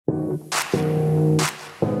To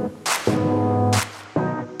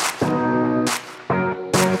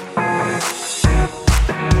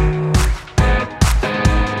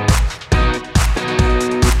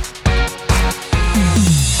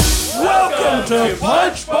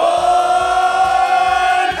Punchboard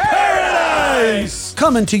Paradise!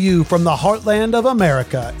 Coming to you from the heartland of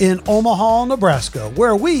America in Omaha, Nebraska,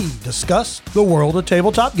 where we discuss the world of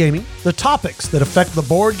tabletop gaming, the topics that affect the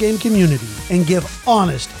board game community, and give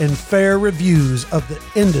honest and fair reviews of the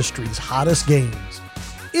industry's hottest games.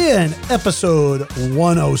 In episode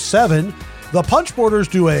 107, the Punchboarders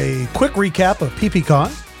do a quick recap of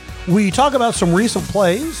PPCon. We talk about some recent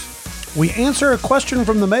plays. We answer a question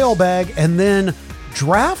from the mailbag and then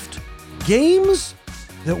draft games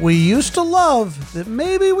that we used to love that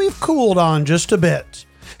maybe we've cooled on just a bit.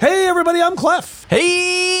 Hey, everybody, I'm Clef.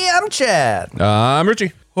 Hey, I'm Chad. I'm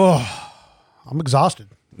Richie. Oh, I'm exhausted.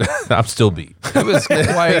 I'm still beat. It was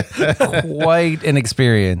quite an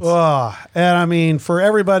experience. And I mean, for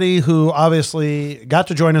everybody who obviously got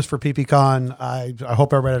to join us for PPCon, I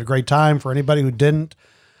hope everybody had a great time. For anybody who didn't,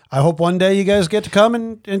 I hope one day you guys get to come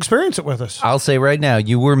and experience it with us. I'll say right now,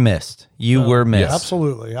 you were missed. You were missed. Yeah,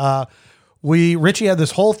 absolutely. Richie had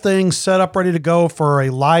this whole thing set up ready to go for a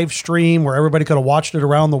live stream where everybody could have watched it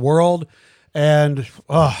around the world. And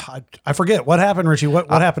I forget what happened, Richie. What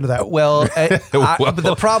happened to that? Well, but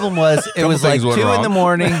the problem was it was like 2 in the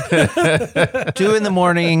morning, 2 in the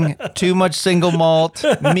morning, too much single malt,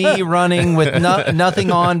 me running with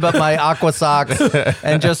nothing on but my aqua socks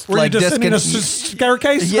and just Were like you just in a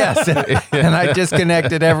staircase? Yes, and I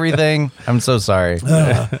disconnected everything. I'm so sorry.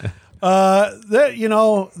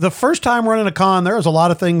 The first time running a con, there's a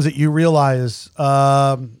lot of things that you realize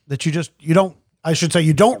that you don't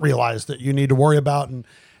realize that you need to worry about,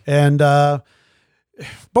 but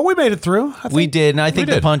we made it through. We did, and I think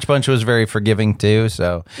the Punch Bunch was very forgiving too.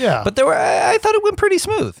 So yeah, but I thought it went pretty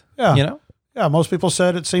smooth. Yeah, yeah. Most people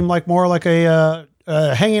said it seemed like more like a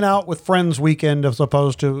hanging out with friends weekend as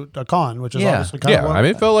opposed to a con, which is obviously kind of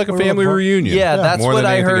it felt like a family reunion. Yeah, that's what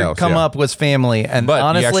I heard come up was family, and but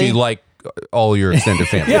honestly, you actually like all your extended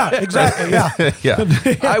family. Yeah, exactly. Yeah, yeah.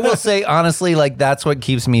 I will say honestly, like that's what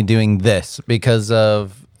keeps me doing this because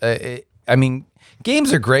of,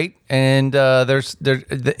 games are great, and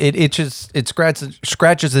it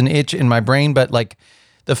scratches an itch in my brain, but like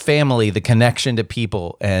the family, the connection to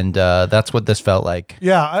people, and that's what this felt like.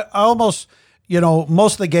 Yeah, I almost,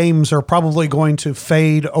 most of the games are probably going to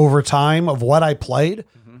fade over time of what I played.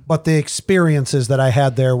 But the experiences that I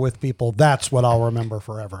had there with people, that's what I'll remember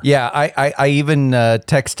forever. Yeah, I even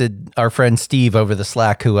texted our friend Steve over the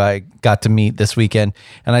Slack, who I got to meet this weekend,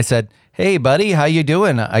 and I said, "Hey, buddy, how you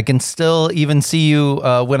doing? I can still even see you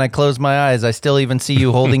when I close my eyes. I still even see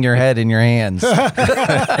you holding your head in your hands." So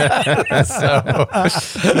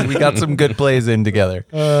we got some good plays in together.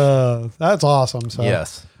 That's awesome. So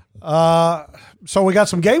yes. So we got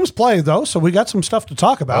some games played, though, so we got some stuff to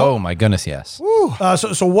talk about. Oh, my goodness, yes.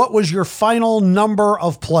 So what was your final number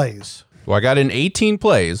of plays? Well, I got in 18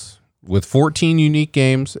 plays with 14 unique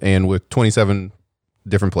games and with 27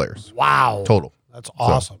 different players. Wow. Total. That's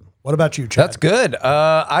awesome. So, what about you, Chad? That's good.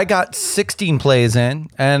 I got 16 plays in,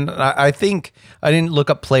 and I think I didn't look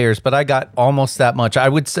up players, but I got almost that much. I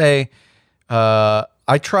would say I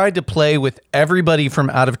tried to play with everybody from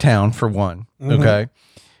out of town, for one, okay?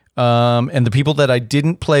 And the people that I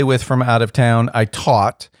didn't play with from out of town, I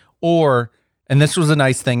taught, and this was a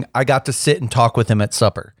nice thing, I got to sit and talk with them at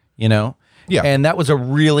supper, Yeah. And that was a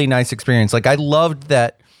really nice experience. Like I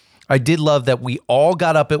did love that we all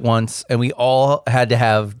got up at once and we all had to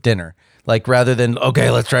have dinner. Like rather than,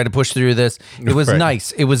 okay, let's try to push through this. It was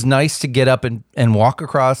nice. It was nice to get up and walk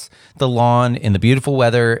across the lawn in the beautiful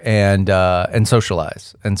weather and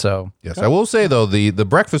socialize. And so. Yes, I will say though, the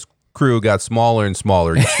breakfast crew got smaller and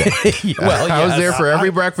smaller each day. I was there for every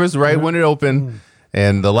breakfast right when it opened,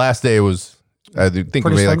 and the last day was, I think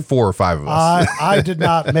we made like 4 or 5 of us. I did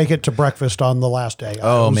not make it to breakfast on the last day.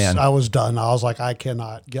 Man, I was done. I was like, I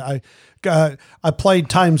cannot. I played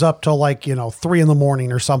times up till 3 in the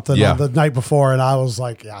morning or something on the night before, and I was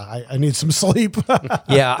like, I need some sleep.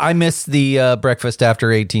 Yeah, I missed the breakfast after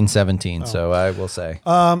 1817, so I will say.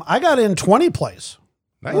 I got in 20 plays.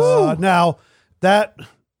 Nice. Now that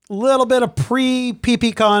little bit of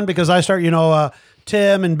pre-PPCon because I start,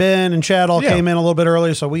 Tim and Ben and Chad all came in a little bit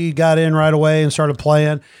early, so we got in right away and started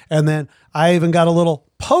playing. And then I even got a little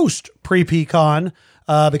post pre-PCon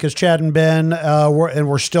because Chad and Ben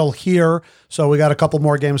were still here, so we got a couple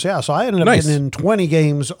more games. Yeah, so I ended up getting in 20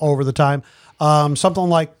 games over the time. something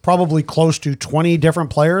like probably close to 20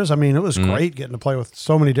 different players. I mean, it was great getting to play with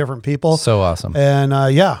so many different people. So awesome. And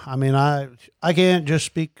I mean, I can't just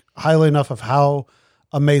speak highly enough of how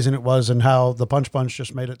amazing it was and how the Punch Bunch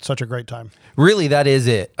just made it such a great time. Really, that is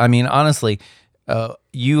it. I mean, honestly,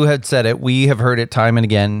 you had said it. We have heard it time and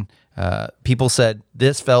again. People said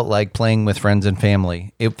this felt like playing with friends and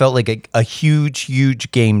family. It felt like a huge,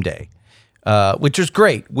 huge game day, which is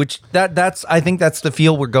great. I think that's the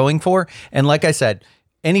feel we're going for. And like I said,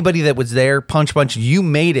 anybody that was there, Punch Bunch, you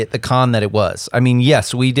made it the con that it was. I mean,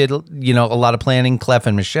 yes, we did, a lot of planning. Clef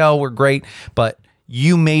and Michelle were great, but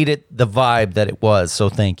you made it the vibe that it was. So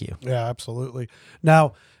thank you. Yeah, absolutely.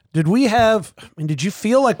 Now, did you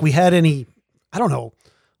feel like we had any, I don't know,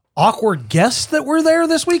 awkward guests that were there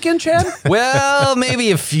this weekend, Chad? Well,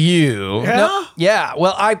 maybe a few. Yeah? No, yeah.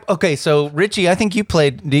 Well, so Richie, I think you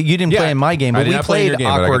didn't play in my game, but we played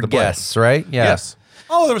awkward guests, right? Yeah. Yes.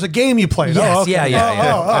 Oh, there was a game you played. Yes, oh, okay.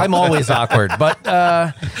 yeah. I'm always awkward, but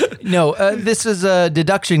this is a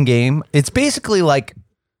deduction game. It's basically like,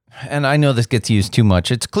 and I know this gets used too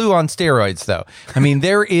much, it's Clue on steroids, though. I mean,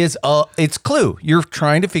 it's Clue. You're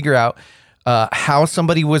trying to figure out how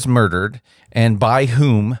somebody was murdered and by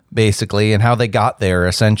whom, basically, and how they got there,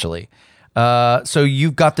 essentially. So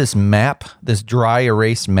you've got this map, this dry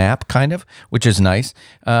erase map, kind of, which is nice.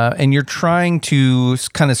 And you're trying to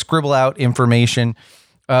kind of scribble out information.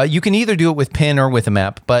 You can either do it with pen or with a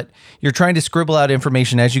map, but you're trying to scribble out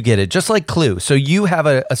information as you get it, just like Clue. So you have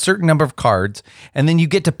a certain number of cards, and then you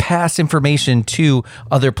get to pass information to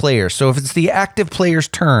other players. So if it's the active player's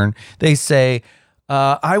turn, they say,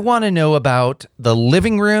 I want to know about the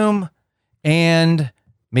living room and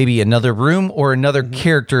maybe another room or another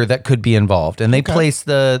character that could be involved. And they place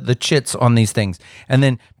the chits on these things. And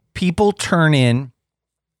then people turn in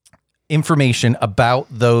information about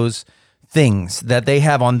those things that they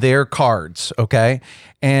have on their cards, okay?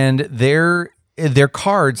 And their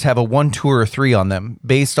cards have a 1, 2, or 3 on them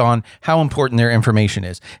based on how important their information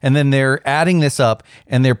is. And then they're adding this up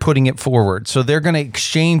and they're putting it forward. So they're going to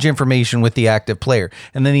exchange information with the active player.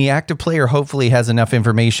 And then the active player hopefully has enough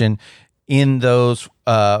information in those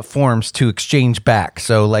forms to exchange back.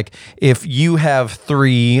 So like if you have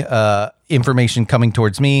 3 information coming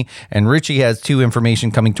towards me and Richie has 2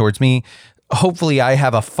 information coming towards me, hopefully I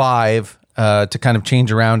have a 5 to kind of change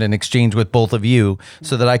around and exchange with both of you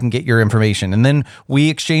so that I can get your information. And then we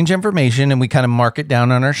exchange information and we kind of mark it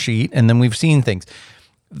down on our sheet, and then we've seen things.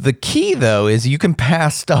 The key, though, is you can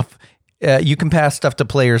pass stuff to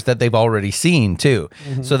players that they've already seen too.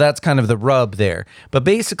 Mm-hmm. So that's kind of the rub there. But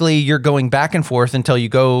basically you're going back and forth until you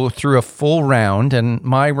go through a full round, and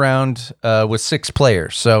my round was 6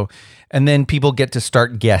 players. So, and then people get to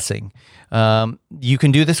start guessing. You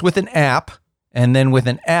can do this with an app. And then with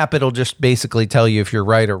an app, it'll just basically tell you if you're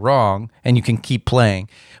right or wrong, and you can keep playing.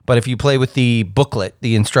 But if you play with the booklet,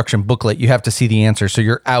 the instruction booklet, you have to see the answer, so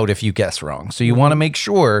you're out if you guess wrong. So you want to make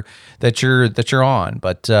sure that you're on.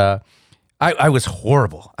 But I was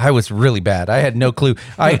horrible. I was really bad. I had no clue.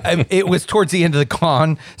 It was towards the end of the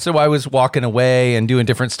con, so I was walking away and doing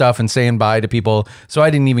different stuff and saying bye to people. So I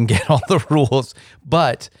didn't even get all the rules.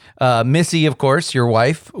 But Missy, of course, your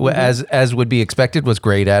wife, as would be expected, was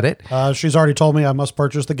great at it. She's already told me I must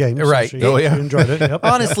purchase the game. Right. So she enjoyed it. Yep.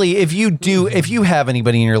 Honestly, if you have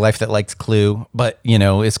anybody in your life that likes Clue, but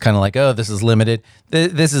it's kind of like, oh, this is limited.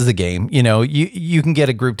 This is the game. You can get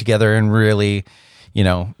a group together and really.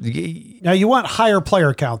 Now you want higher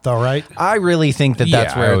player count though, right? I really think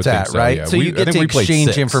that's where it's at, right? Yeah. So you get to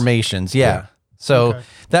exchange informations. Yeah. So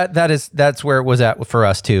that's where it was at for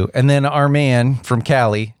us too. And then our man from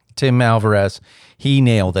Cali, Tim Alvarez, he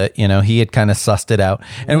nailed it. He had kind of sussed it out,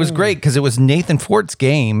 and it was great because it was Nathan Fort's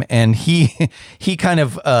game, and he kind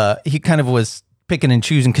of was picking and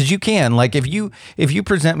choosing, because you can, like, if you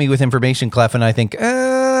present me with information, Clef, and I think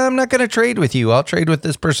I'm not going to trade with you, I'll trade with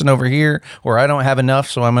this person over here, or I don't have enough,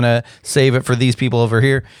 so I'm going to save it for these people over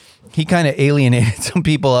here. He kind of alienated some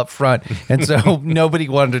people up front, and so nobody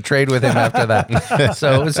wanted to trade with him after that.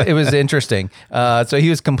 So it was interesting. So he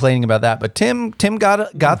was complaining about that, but Tim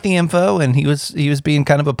got the info, and he was being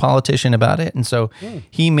kind of a politician about it, and so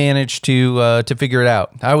he managed to figure it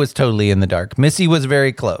out. I was totally in the dark. Missy was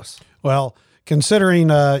very close. Well, considering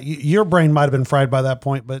your brain might have been fried by that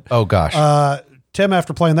point, but oh gosh. Tim,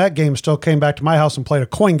 after playing that game, still came back to my house and played a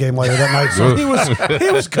coin game later that night. So he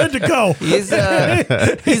was good to go. He's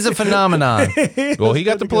a phenomenon. Well, he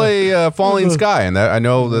got to play Falling Sky, and I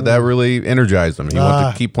know that really energized him. He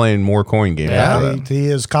wanted to keep playing more coin games. Yeah, he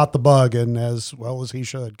has caught the bug, and as well as he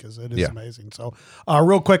should, because it is amazing. So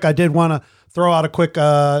real quick, I did want to throw out a quick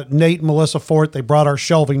Nate and Melissa Fort. They brought our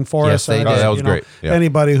shelving for us. They did. That was great. Yeah.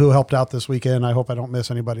 Anybody who helped out this weekend, I hope I don't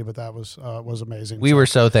miss anybody, but that was amazing. We were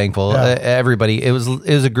so thankful. Yeah. Everybody, it was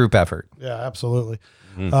a group effort. Yeah, absolutely.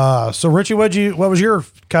 So Richie, what was your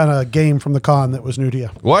kind of game from the con that was new to you?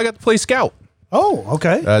 Well, I got to play Scout. Oh,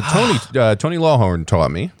 okay. Tony Lawhorn taught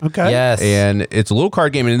me. Okay. Yes. And it's a little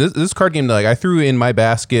card game. And this card game, like I threw in my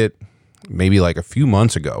basket maybe like a few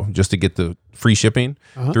months ago just to get the free shipping.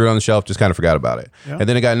 Threw it on the shelf, just kind of forgot about it. Yeah. And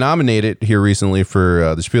then it got nominated here recently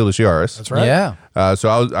for the Spiel des Jahres. That's right. Yeah.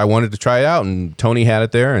 So I wanted to try it out, and Tony had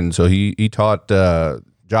it there. And so he taught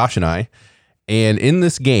Josh and I. And in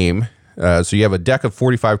this game, so you have a deck of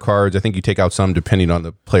 45 cards. I think you take out some depending on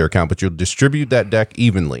the player count, but you'll distribute that deck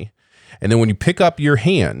evenly. And then when you pick up your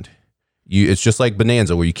hand, it's just like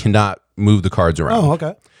Bonanza where you cannot move the cards around. Oh,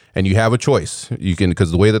 okay. And you have a choice. You can,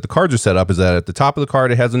 because the way that the cards are set up is that at the top of the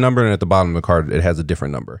card it has a number, and at the bottom of the card it has a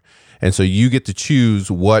different number. And so you get to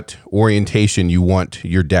choose what orientation you want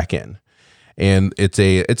your deck in. And it's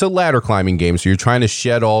a ladder climbing game, so you're trying to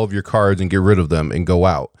shed all of your cards and get rid of them and go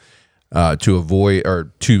out to avoid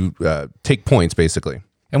or to take points, basically.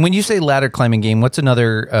 And when you say ladder climbing game, what's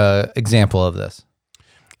another example of this?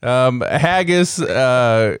 Haggis,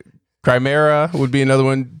 Chimera would be another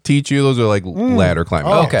one. Teach you. Those are like ladder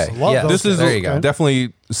climbing. Oh, okay. Yeah. This is there you go.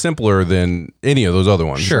 definitely simpler than any of those other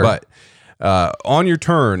ones. Sure. But on your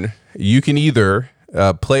turn, you can either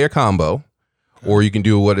play a combo or you can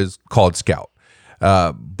do what is called Scout.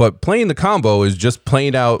 But playing the combo is just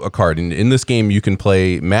playing out a card. And in this game, you can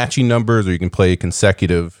play matching numbers or you can play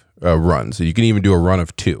consecutive runs. So you can even do a run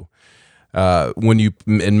of 2.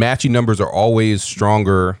 And matching numbers are always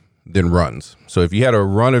stronger than runs. So if you had a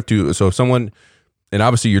run of 2, so if someone, and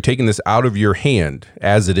obviously you're taking this out of your hand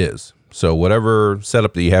as it is. So whatever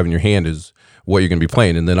setup that you have in your hand is what you're going to be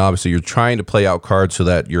playing. And then obviously you're trying to play out cards so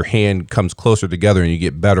that your hand comes closer together and you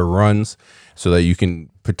get better runs so that you can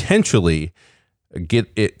potentially get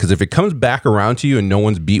it. Because if it comes back around to you and no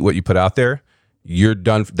one's beat what you put out there, you're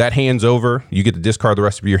done. That hand's over. You get to discard the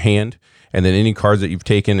rest of your hand. And then any cards that you've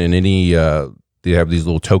taken and any, you have these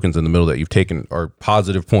little tokens in the middle that you've taken are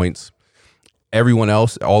positive points. Everyone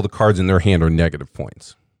else, all the cards in their hand are negative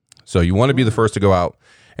points. So you want to be the first to go out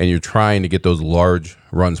and you're trying to get those large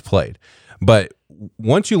runs played. But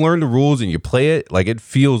once you learn the rules and you play it, like it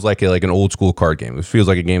feels like an old school card game. It feels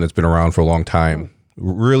like a game that's been around for a long time.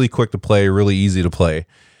 Really quick to play, really easy to play.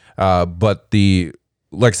 But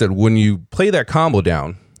like I said, when you play that combo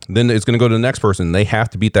down, then it's going to go to the next person. They have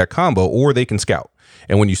to beat that combo or they can scout.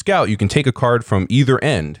 And when you scout, you can take a card from either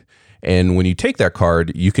end. And when you take that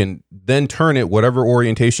card, you can then turn it whatever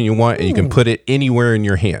orientation you want and you can put it anywhere in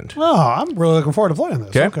your hand. Oh, I'm really looking forward to playing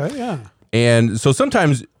this. Okay, yeah. And so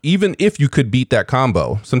sometimes, even if you could beat that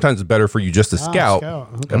combo, sometimes it's better for you just to scout.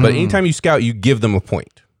 Okay. But anytime you scout, you give them a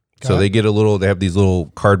point. So they have these little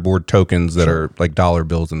cardboard tokens that are like dollar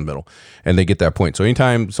bills in the middle, and they get that point. So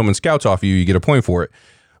anytime someone scouts off you, you get a point for it.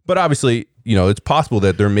 But obviously, it's possible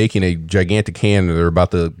that they're making a gigantic hand and they're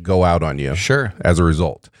about to go out on you. Sure. As a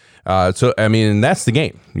result. So, I mean, that's the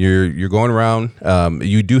game. You're going around.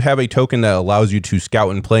 You do have a token that allows you to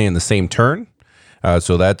scout and play in the same turn.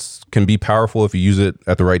 So that's can be powerful if you use it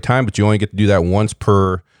at the right time, but you only get to do that once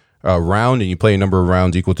per round, and you play a number of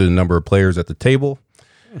rounds equal to the number of players at the table.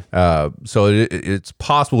 So it's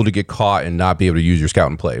possible to get caught and not be able to use your scout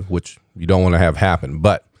and play, which you don't want to have happen.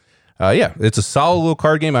 But yeah, it's a solid little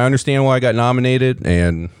card game. I understand why I got nominated,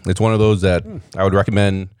 and it's one of those that I would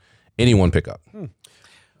recommend anyone pick up.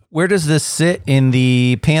 Where does this sit in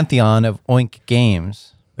the pantheon of Oink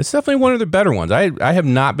games? It's definitely one of the better ones. I have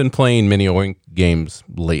not been playing many Oink games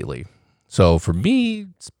lately. So for me,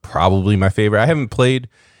 it's probably my favorite. I haven't played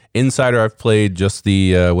Insider. I've played just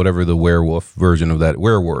the whatever the werewolf version of that,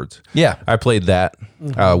 Werewords. Yeah. I played that,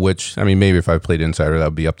 which, I mean, maybe if I played Insider, that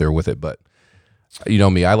would be up there with it. But you know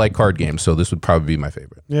me, I like card games, so this would probably be my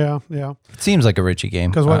favorite. Yeah. It seems like a Richie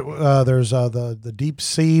game. Because there's the Deep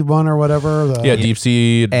Sea one or whatever. Deep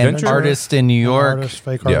Sea Adventure. And Artist in New York.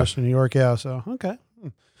 Fake Artist in New York, yeah. So, okay.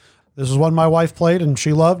 This is one my wife played and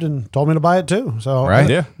she loved and told me to buy it too. So right,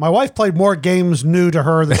 yeah. My wife played more games new to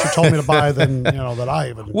her that she told me to buy than that I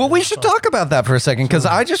even. Well, we should talk about that for a second because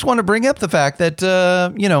I just want to bring up the fact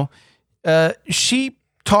that she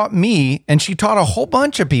taught me and she taught a whole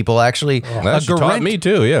bunch of people actually. She taught me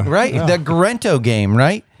too, yeah. Right, the Garento game,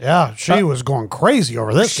 right? Yeah, she was going crazy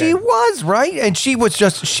over this. She was, right? And she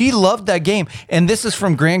loved that game. And this is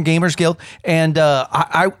from Grand Gamers Guild. And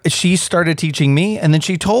she started teaching me, and then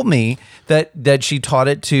she told me that she taught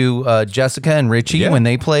it to Jessica and Richie when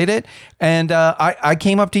they played it. And I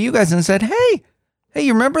came up to you guys and said, hey, hey,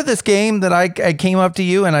 you remember this game that I came up to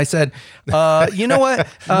you and I said, you know what?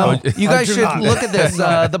 You guys should look at this.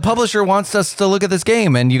 The publisher wants us to look at this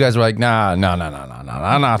game. And you guys were like, nah, no.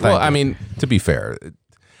 Well, I mean, to be fair,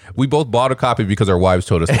 we both bought a copy because our wives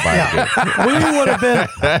told us to buy it. We would have been,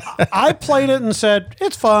 I played it and said,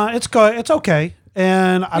 it's fun, it's good, it's okay.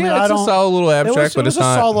 And I mean, it's a solid little abstract, but it's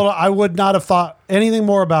not. Solid little, I would not have thought anything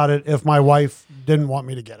more about it if my wife didn't want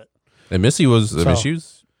me to get it. And Missy was, I mean,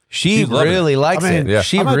 she really likes it. Yeah.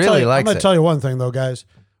 She really likes it. I'm going to tell you one thing though, guys.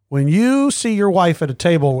 When you see your wife at a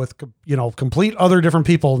table with, complete other different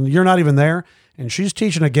people and you're not even there and she's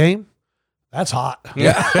teaching a game, that's hot.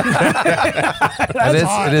 Yeah.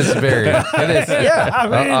 It is very, it is. Yeah. I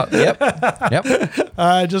mean,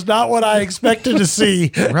 Yep. just not what I expected to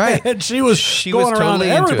see. Right. And she was going around totally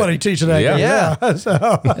into everybody it. teaching that game. Yeah.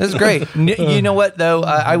 So. That's great. You know what, though?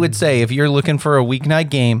 I would say if you're looking for a weeknight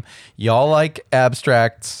game, y'all like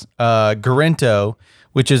Abstract's Garinto,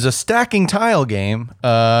 which is a stacking tile game,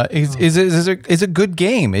 is a good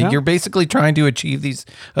game. Yeah. You're basically trying to achieve these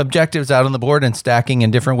objectives out on the board and stacking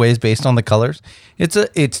in different ways based on the colors.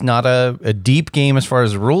 It's not a deep game as far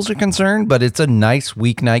as the rules are concerned, but it's a nice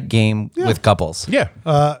weeknight game with couples. Yeah.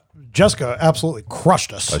 Jessica absolutely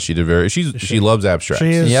crushed us. She did she loves abstract. She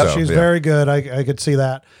is. Yep. She's very good. I could see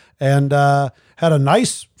that. And had a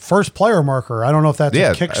nice first player marker. I don't know if that's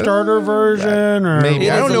a Kickstarter version or maybe.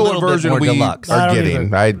 I don't know what version we deluxe. are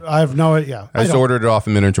getting. I have no idea. I just ordered it off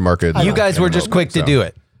of Miniature Market. You guys were just quick to do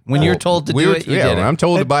it. When you're told to do it, you did it. I'm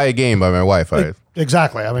told to buy a game by my wife.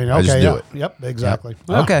 Exactly. I mean, okay. just do it. Yep, exactly.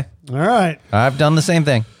 Yep. Okay. All right. I've done the same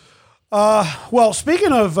thing. Well,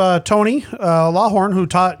 speaking of Tony Lawhorn, who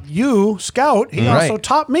taught you Scout, he also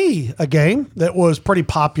taught me a game that was pretty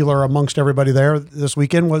popular amongst everybody there this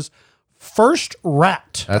weekend was First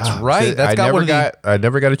Rat. That's right. That's I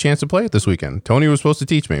never got a chance to play it this weekend. Tony was supposed to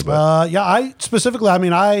teach me, but I specifically, I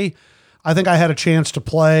mean, I think I had a chance to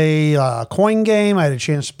play a coin game. I had a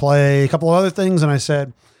chance to play a couple of other things, and I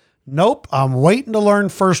said, nope, I'm waiting to learn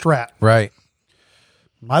First Rat. Right.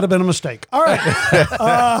 Might have been a mistake. All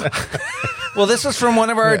right. Well, this is from one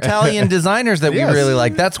of our Italian designers that we really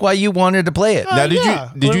like. That's why you wanted to play it. Now,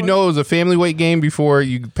 did you know it was a family weight game before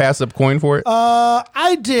you passed up coin for it?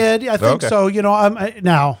 I did. I think so.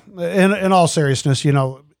 Now, in all seriousness,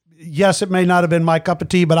 yes, it may not have been my cup of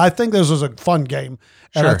tea, but I think this was a fun game,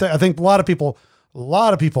 and I think a lot of people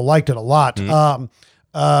liked it a lot.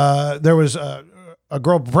 There was a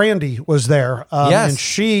girl, Brandy, was there, and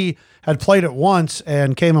she had played it once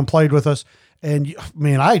and came and played with us, and I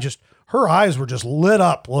mean, her eyes were just lit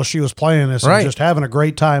up while she was playing this and just having a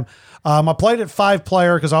great time. I played it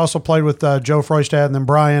 5-player because I also played with Joe Freustad and then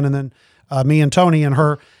Brian and then me and Tony and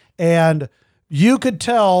her. And you could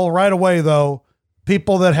tell right away, though,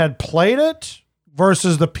 people that had played it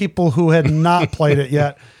versus the people who had not played it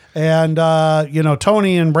yet. And,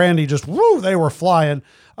 Tony and Brandy just, they were flying.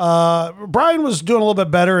 Brian was doing a little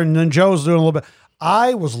bit better and then Joe was doing a little bit.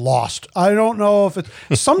 I was lost. I don't know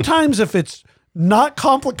if sometimes if it's not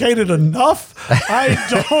complicated enough, I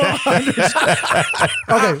don't understand.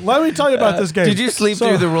 Okay, let me tell you about this game. Did you sleep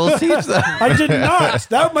through the rules teach? I did not.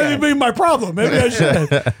 That may be my problem. Maybe I should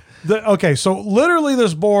have. Okay, so literally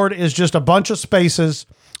this board is just a bunch of spaces.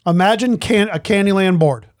 Imagine a Candyland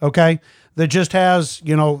board, okay, that just has,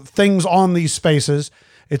 things on these spaces.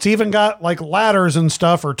 It's even got like ladders and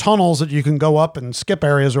stuff or tunnels that you can go up and skip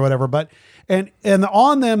areas or whatever. But and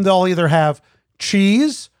on them, they'll either have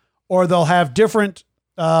cheese or they'll have different,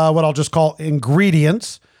 what I'll just call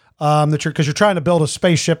ingredients, because you're trying to build a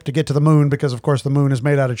spaceship to get to the moon because, of course, the moon is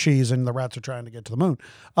made out of cheese and the rats are trying to get to the moon.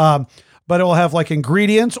 But it will have like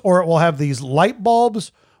ingredients, or it will have these light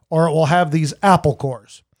bulbs, or it will have these apple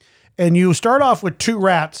cores. And you start off with 2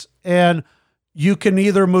 rats, and you can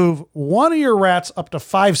either move one of your rats up to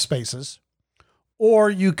 5 spaces, or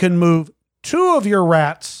you can move 2 of your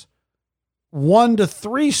rats 1 to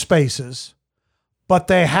 3 spaces, but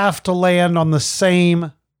they have to land on the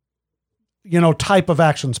same, type of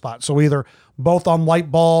action spot. So either both on light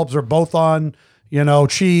bulbs or both on,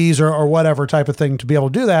 cheese or whatever type of thing to be able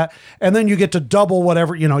to do that. And then you get to double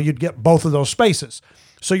whatever, you'd get both of those spaces.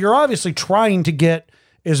 So you're obviously trying to get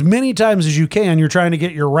as many times as you can. You're trying to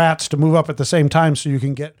get your rats to move up at the same time so you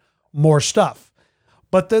can get more stuff.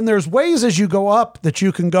 But then there's ways as you go up that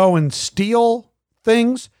you can go and steal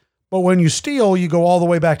things. But when you steal, you go all the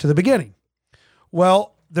way back to the beginning.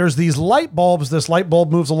 Well, there's these light bulbs. This light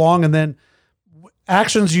bulb moves along, and then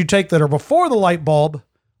actions you take that are before the light bulb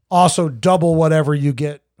also double whatever you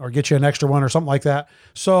get or get you an extra one or something like that.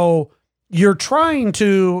 So you're trying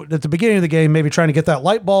to, at the beginning of the game, maybe trying to get that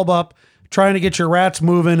light bulb up trying to get your rats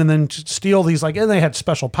moving and then steal these, like, and they had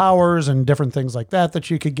special powers and different things like that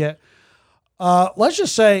you could get. Let's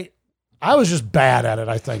just say I was just bad at it.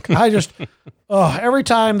 I think I just, every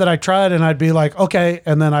time that I tried and I'd be like, okay.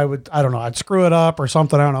 And then I'd screw it up or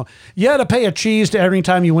something. I don't know. You had to pay a cheese to every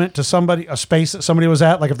time you went to a space that somebody was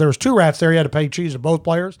at. Like if there was 2 rats there, you had to pay cheese to both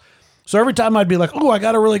players. So every time I'd be like, oh, I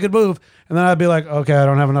got a really good move. And then I'd be like, okay, I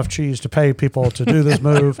don't have enough cheese to pay people to do this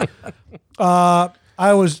move. I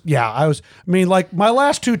mean, like my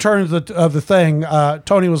last 2 turns of the thing,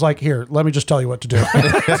 Tony was like, here, let me just tell you what to do.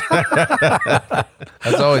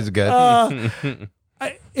 That's always good.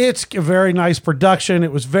 It's a very nice production.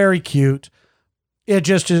 It was very cute. It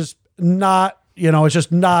just is not, it's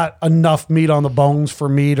just not enough meat on the bones for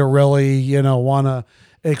me to really, want to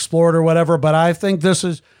explore it or whatever. But I think this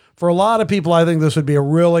is, for a lot of people, I think this would be a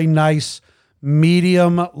really nice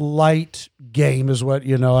medium light game is what,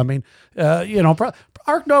 I mean,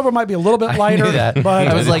 Ark Nova might be a little bit lighter, but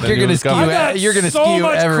I was like, you're going to skew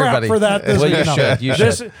everybody for that. You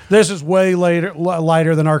should. This is way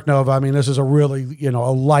lighter than Ark Nova. I mean, this is a really, a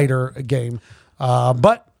lighter game.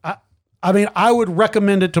 But I mean, I would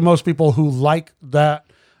recommend it to most people who like that,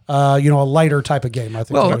 a lighter type of game. I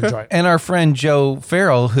think they'll enjoy it. And our friend Joe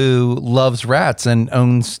Farrell, who loves rats and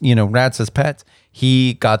owns, rats as pets,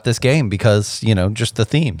 he got this game because, just the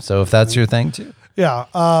theme. So if that's your thing too. Yeah.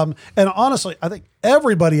 And honestly, I think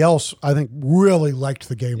everybody else, really liked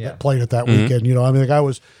the game that played it that weekend. I mean, like I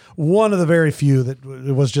was one of the very few that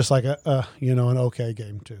it was just like an okay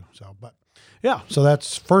game too. So, but yeah, so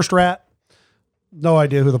that's First Rat. No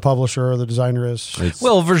idea who the publisher or the designer is.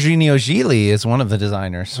 Virginio Gili is one of the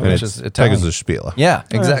designers, which is Pegasus Spiele. Yeah,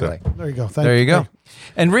 exactly. There you go. There you go.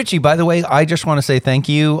 And Richie, by the way, I just want to say thank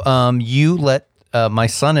you. You let my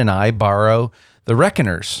son and I borrow The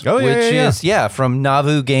Reckoners, which is from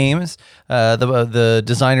Nauvoo Games. The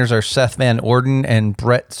designers are Seth Van Orden and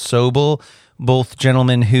Brett Sobel, both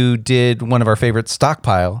gentlemen who did one of our favorite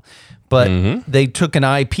Stockpile. But they took an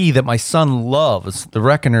IP that my son loves. The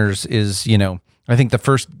Reckoners is, I think the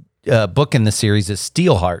first book in the series is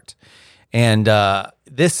Steelheart. And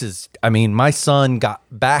this is, my son got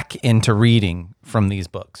back into reading from these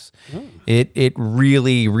books. It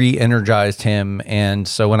really re-energized him. And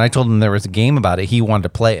so when I told him there was a game about it, he wanted to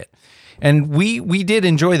play it. And we did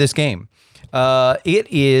enjoy this game. It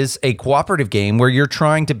is a cooperative game where you're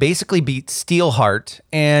trying to basically beat Steelheart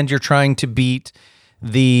and you're trying to beat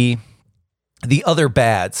the other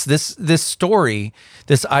bads. This story,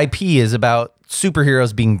 this IP is about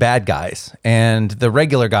superheroes being bad guys and the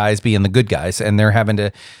regular guys being the good guys, and they're having to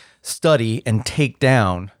study and take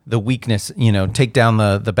down the weakness, take down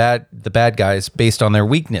the bad guys based on their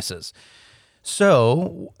weaknesses.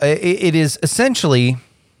 So it is essentially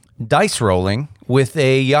dice rolling with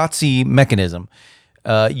a Yahtzee mechanism.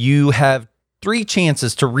 You have 3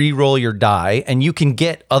 chances to re-roll your die, and you can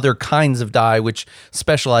get other kinds of die which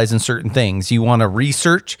specialize in certain things. You want to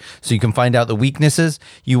research so you can find out the weaknesses.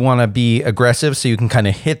 You want to be aggressive so you can kind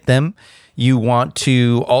of hit them. You want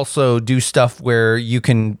to also do stuff where you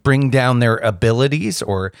can bring down their abilities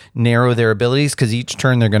or narrow their abilities, because each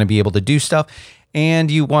turn they're going to be able to do stuff.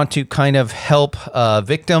 And you want to kind of help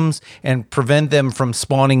victims and prevent them from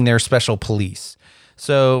spawning their special police.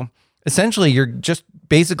 So essentially, you're just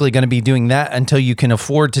basically going to be doing that until you can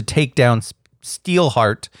afford to take down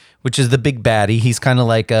Steelheart, which is the big baddie. He's kind of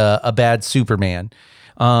like a bad Superman.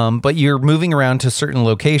 But you're moving around to certain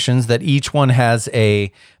locations that each one has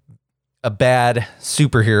a bad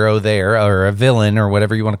superhero there, or a villain, or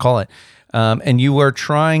whatever you want to call it. And you are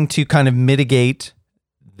trying to kind of mitigate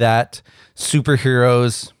that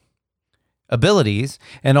superhero's abilities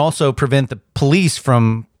and also prevent the police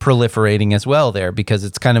from proliferating as well there, because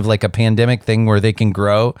it's kind of like a pandemic thing where they can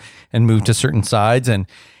grow and move to certain sides. And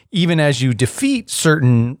even as you defeat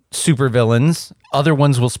certain supervillains, other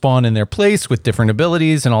ones will spawn in their place with different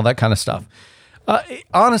abilities and all that kind of stuff.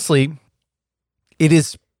 Honestly, it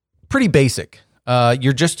is pretty basic.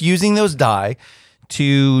 You're just using those die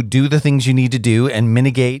to do the things you need to do and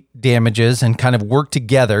mitigate damages and kind of work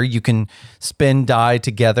together. You can spend die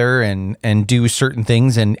together and do certain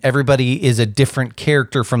things, and everybody is a different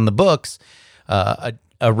character from the books.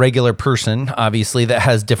 A regular person, obviously, that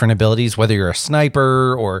has different abilities, whether you're a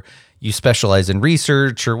sniper or you specialize in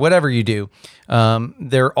research or whatever you do.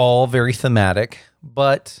 They're all very thematic,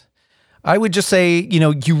 but I would just say,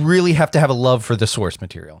 you really have to have a love for the source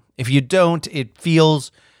material. If you don't, it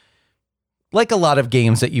feels like a lot of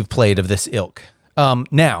games that you've played of this ilk.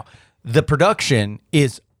 Now, the production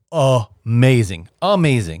is amazing.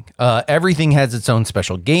 Everything has its own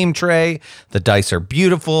special game tray. The dice are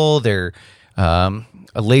beautiful. They're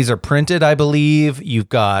laser printed, I believe. You've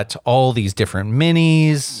got all these different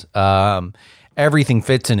minis. Everything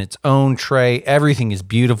fits in its own tray. Everything is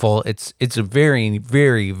beautiful. It's a very,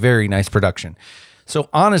 very, very nice production. So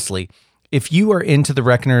honestly, if you are into the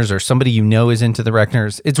Reckoners or somebody you know is into the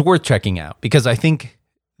Reckoners, it's worth checking out because I think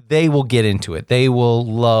they will get into it. They will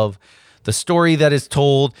love the story that is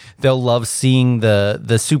told. They'll love seeing the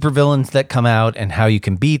supervillains that come out and how you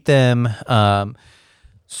can beat them.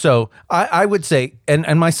 So I would say,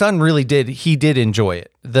 and my son really did. He did enjoy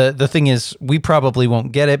it. The thing is, we probably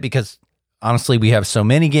won't get it because honestly, we have so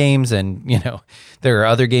many games and, there are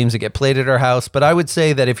other games that get played at our house. But I would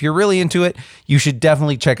say that if you're really into it, you should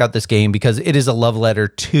definitely check out this game because it is a love letter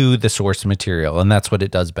to the source material. And that's what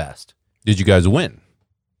it does best. Did you guys win?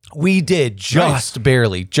 We did just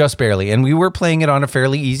barely. And we were playing it on a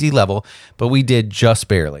fairly easy level, but we did just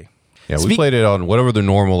barely. Yeah, we played it on whatever the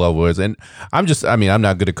normal level is. And I'm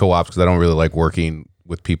not good at co-ops because I don't really like working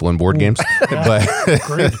with people in board games.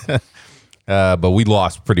 But we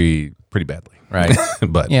lost pretty badly. Right.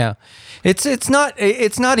 But yeah, it's not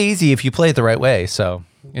easy if you play it the right way. So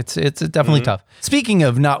it's definitely tough. Speaking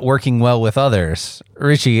of not working well with others,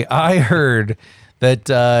 Richie, I heard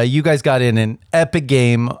that you guys got in an epic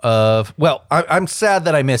game of, well, I'm sad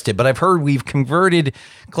that I missed it, but I've heard we've converted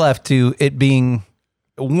Clef to it being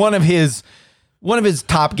one of his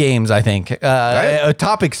top games, I think, a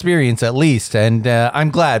top experience at least. And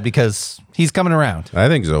I'm glad because he's coming around. I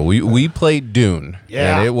think so. We played Dune,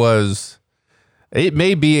 and it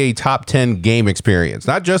may be a top 10 game experience.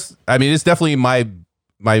 Not just, it's definitely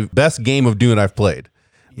my best game of Dune I've played,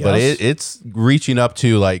 but it's reaching up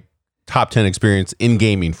to like top 10 experience in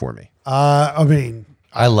gaming for me.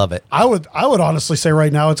 I love it. I would honestly say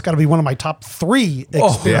right now it's got to be one of my top 3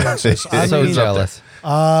 experiences. I'm so jealous.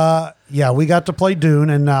 We got to play Dune,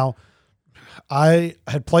 and now I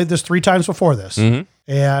had played this 3 times before this,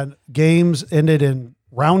 and games ended in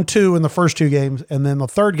round 2 in the first 2 games, and then the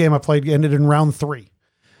third game I played ended in round 3.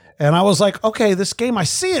 And I was like, okay, this game, I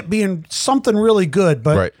see it being something really good,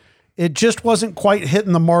 but it just wasn't quite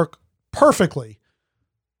hitting the mark perfectly.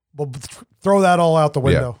 But throw that all out the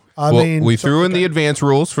window. Yeah. We threw in the advanced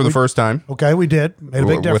rules for the first time. Okay, we did. Made a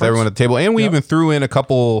big difference. With everyone at the table. And we even threw in a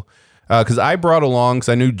couple, because I brought along, because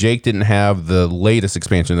I knew Jake didn't have the latest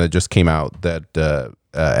expansion that just came out that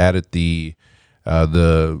added the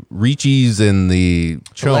Richies and the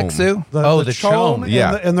Chome. Alexu? The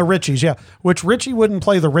Chome. And the Richies, which Richie wouldn't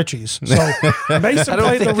play the Richies. So Mason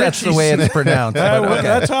played the Richies. That's the way it's pronounced.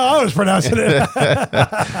 That's how I was pronouncing it.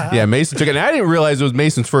 Yeah, Mason took it. And I didn't realize it was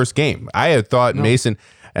Mason's first game. I had thought Mason,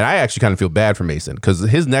 and I actually kind of feel bad for Mason because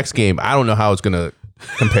his next game, I don't know how it's going to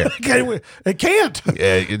compare. It can't.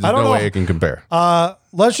 Yeah, there's no way it can compare.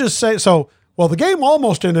 Let's just say, well, the game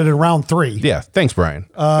almost ended in round 3. Yeah, thanks, Brian.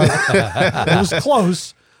 It was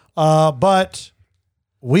close, but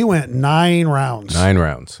we went 9 rounds. 9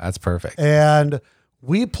 rounds. That's perfect. And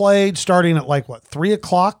we played starting at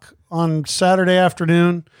 3:00 on Saturday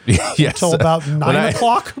afternoon until about 9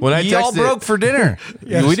 o'clock. When I y'all broke for dinner.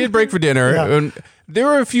 We did break for dinner. Yeah. And there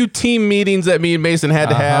were a few team meetings that me and Mason had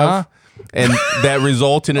to have. And that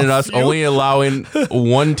resulted in us only allowing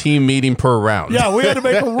 1 team meeting per round. Yeah, we had to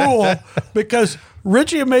make a rule because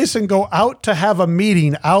Richie and Mason go out to have a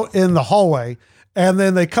meeting out in the hallway, and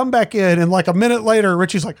then they come back in, and like a minute later,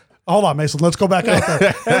 Richie's like, hold on, Mason, let's go back out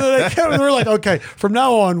there. And then they came, and we're like, okay, from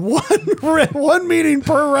now on, one meeting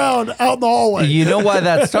per round out in the hallway. You know why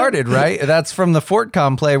that started, right? That's from the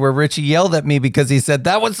Fortcom play where Richie yelled at me because he said,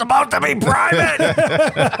 that was supposed to be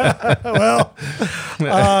private. Well,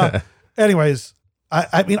 anyways,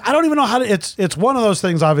 I don't even know how to. It's one of those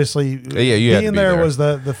things. Obviously, being there was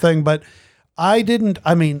the thing, but I didn't.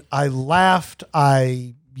 I laughed.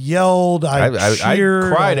 I yelled. I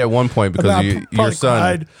cheered. I cried at one point because your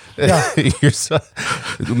son. Yeah. Your son.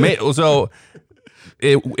 So.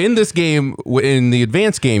 In this game, in the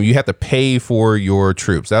advanced game, you have to pay for your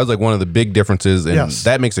troops. That was like one of the big differences, and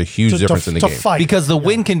that makes a huge difference in the game. Fight. Because the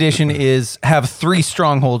win condition is have 3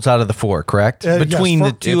 strongholds out of the 4, correct? Between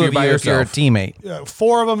the 2 of you if you're a teammate.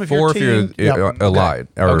 4 of them if you're allied.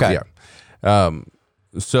 Okay.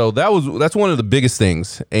 So that's one of the biggest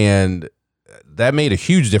things, and that made a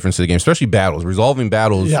huge difference to the game, especially battles. Resolving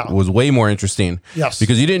battles was way more interesting. Yes.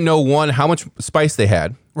 Because you didn't know, how much spice they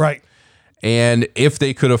had. Right. And if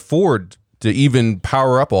they could afford to even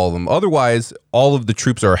power up all of them. Otherwise, all of the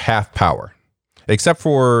troops are half power. Except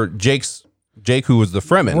for Jake, who was the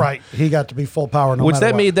Fremen. Right. He got to be full power which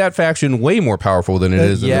that made that faction way more powerful than it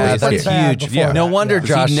is in the base game. That's huge. Yeah. No wonder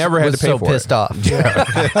Josh never had to pay for pissed off.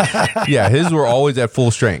 Yeah, his were always at full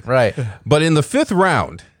strength. Right. But in the 5th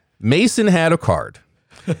round, Mason had a card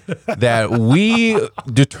that we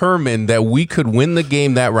determined that we could win the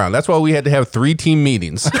game that round. That's why we had to have 3 team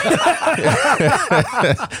meetings.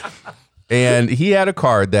 And he had a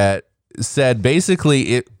card that said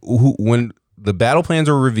basically when the battle plans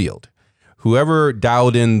are revealed, whoever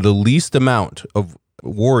dialed in the least amount of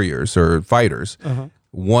warriors or fighters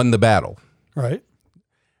won the battle. Right.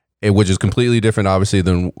 Which is completely different, obviously,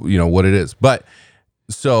 than what it is. But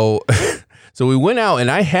so we went out,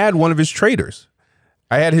 and I had one of his traders.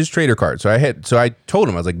 I had his trader card. So I told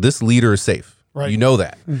him, I was like, this leader is safe. Right. You know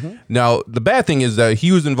that. Now, the bad thing is that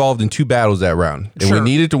he was involved in 2 battles that round, and we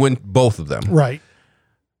needed to win both of them. Right.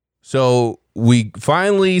 So he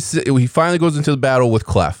finally goes into the battle with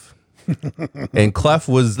Clef. And Clef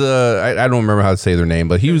was I don't remember how to say their name,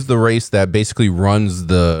 but he was the race that basically runs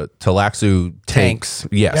the Talaxu tanks.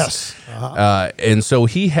 Yes. And so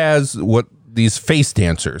he has these face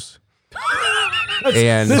dancers.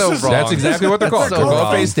 And that's exactly what they're called. They're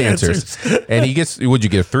called face dancers. And he gets, would you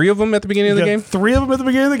get 3 of them at the beginning of the game? 3 of them at the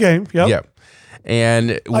beginning of the game. Yep. Yeah.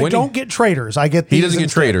 And I don't get traders. I get these. He doesn't get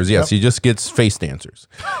traders. Yes. He just gets face dancers.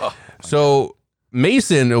 So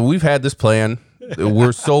Mason, we've had this plan.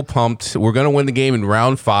 We're so pumped. We're going to win the game in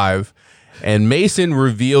round 5. And Mason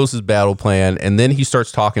reveals his battle plan, and then he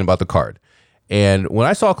starts talking about the card. And when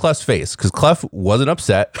I saw Clef's face, because Clef wasn't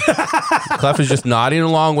upset, Clef is just nodding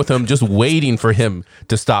along with him, just waiting for him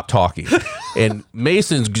to stop talking. And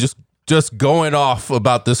Mason's just going off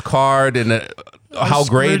about this card and how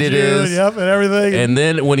great it is. Yep, and everything. And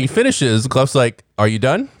then when he finishes, Clef's like, "Are you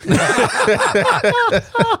done?"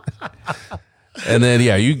 And then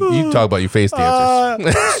you talk about your face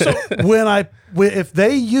dancers. So if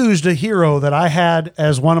they used a hero that I had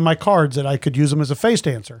as one of my cards that I could use them as a face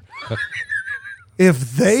dancer.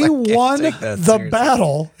 If they won the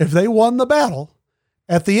battle,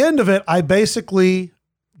 at the end of it, I basically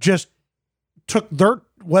just took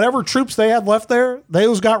whatever troops they had left there,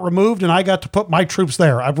 those got removed, and I got to put my troops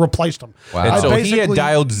there. I replaced them. Wow. And so he had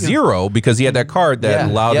dialed 0 because he had that card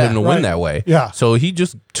that allowed him to win that way. Yeah. So he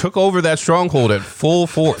just took over that stronghold at full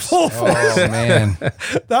force. Full force. Oh, man.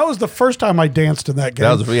 That was the first time I danced in that game.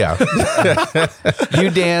 That was, You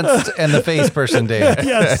danced and the face person danced.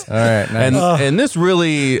 Yes. All right. Nice. And this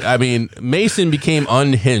really, Mason became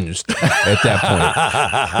unhinged at that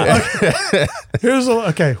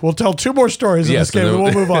point. We'll tell 2 more stories in this game and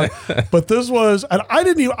we'll move on. But this was, and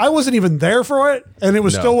I wasn't even there for it, and it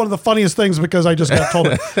was still one of the funniest things because I just got told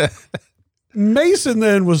it. Mason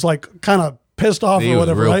then was like kind of pissed off or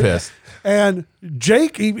whatever, real right? Pissed. And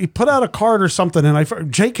Jake, he put out a card or something,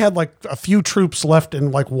 and Jake had like a few troops left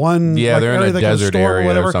in like one they're in a desert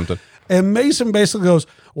area or something. And Mason basically goes,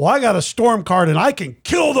 "Well, I got a storm card and I can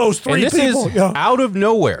kill those 3 and this people." is out of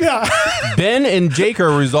nowhere. Yeah. Ben and Jake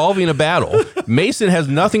are resolving a battle. Mason has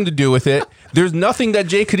nothing to do with it. There's nothing that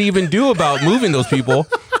Jake could even do about moving those people.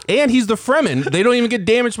 And he's the Fremen. They don't even get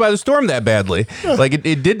damaged by the storm that badly. Like,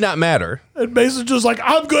 it did not matter. And Mason's just like,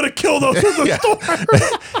 "I'm going to kill those with the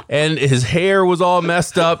storm." And his hair was all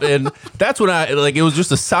messed up. And that's when it was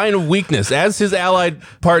just a sign of weakness. As his allied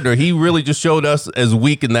partner, he really just showed us as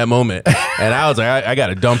weak in that moment. And I was like, I got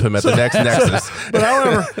to dump him at the next Nexus. But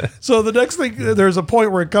however, so the next thing, there's a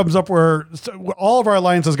point where it comes up where all of our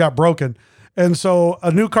alliances got broken. And so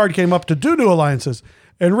a new card came up to do new alliances.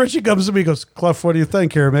 And Richie comes to me and goes, "Clef, what do you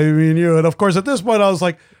think here? Maybe me and you." And of course, at this point, I was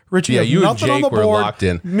like, "Richie, you and nothing on Jake the were board. locked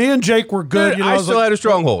in. Me and Jake were good." Dude, I still had a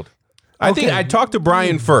stronghold. I think I talked to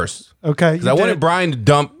Brian first. Okay. Because I wanted Brian to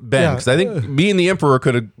dump Ben. Because I think me and the Emperor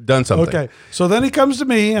could have done something. Okay. So then he comes to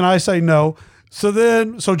me and I say no.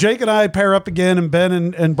 So Jake and I pair up again, and Ben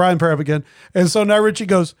and Brian pair up again. And so now Richie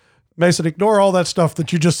goes, "Mason, ignore all that stuff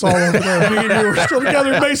that you just saw over there. Me and you were still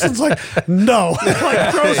together." And Mason's like, "No."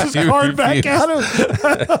 Like throws his card back at him.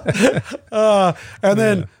 And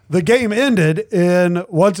then the game ended, and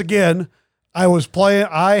once again, I was playing.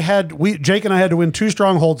 Jake and I had to win 2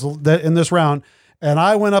 strongholds in this round, and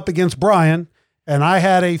I went up against Brian, and I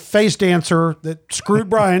had a face dancer that screwed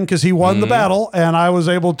Brian because he won the battle, and I was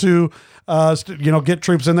able to get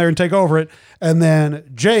troops in there and take over it. And then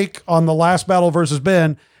Jake on the last battle versus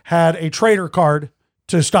Ben had a traitor card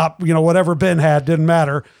to stop, whatever Ben had, didn't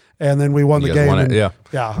matter. And then we won the game. Won it, yeah.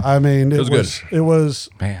 Yeah. I mean, it was good. It was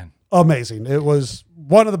Man. amazing. It was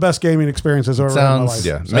one of the best gaming experiences I've ever had in my life.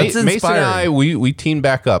 Yeah, That's Mason and inspiring. I we teamed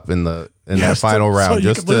back up in that final so round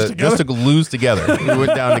you just could to lose together. We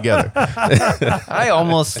went down together. I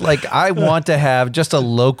almost I want to have just a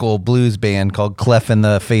local blues band called Clef and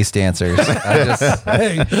the Face Dancers.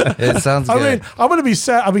 Hey, It sounds I good. mean, I'm going to be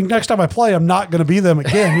sad. I mean, next time I play, I'm not going to be them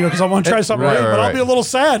again, because I want to try something Right, right, right, but I'll right. be a little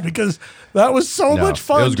sad because that was so No, much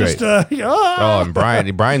fun. it was Just great. ah. Oh,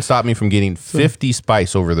 and Brian stopped me from getting 50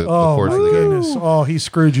 spice over the Oh course my of the game. goodness! Oh, he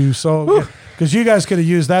screwed you so because you guys could have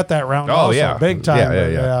used that round. Oh, also, yeah. big time.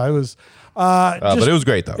 Yeah. It was. But it was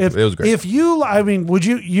great though. It was great. If you, I mean,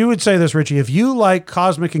 you would say this, Richie? If you like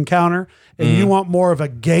Cosmic Encounter and Mm-hmm. you want more of a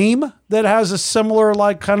game that has a similar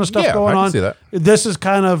kind of stuff Yeah, going I can on, see that. this is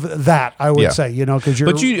kind of that. I would Yeah. say, because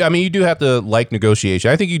you're. But you do have to like negotiation.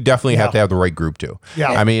 I think you definitely have to have the right group too.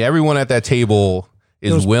 Yeah. I mean, everyone at that table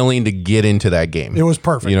is willing to get into that game. It was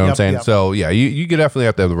perfect. You know what I'm Yep, saying? yep. So yeah, you could definitely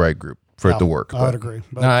have to have the right group for it to work. I would But agree.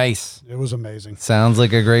 But Nice. it was amazing. Sounds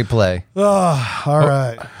like a great play. All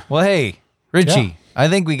right. Well, hey, Richie, Yeah. I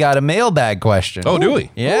think we got a mailbag question. Oh, do we?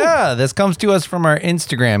 Yeah, this comes to us from our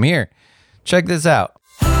Instagram. Here, check this out.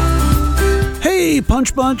 Hey,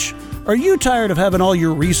 Punch Bunch! Are you tired of having all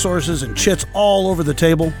your resources and chits all over the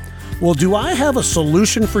table? Well, do I have a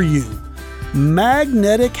solution for you?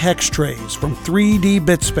 Magnetic hex trays from 3D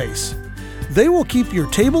BitSpace. They will keep your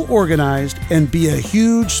table organized and be a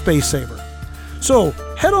huge space saver. So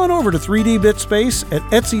head on over to 3D BitSpace at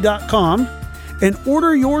Etsy.com and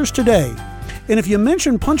order yours today. And if you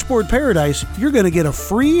mention Punchboard Paradise, you're going to get a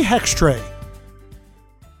free hex tray.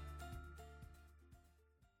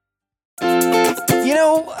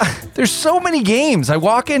 There's so many games. I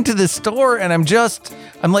walk into the store and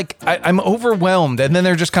I'm overwhelmed. And then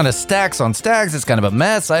they're just kind of stacks on stacks. It's kind of a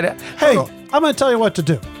mess. Hey, I'm going to tell you what to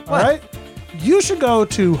do. All right? You should go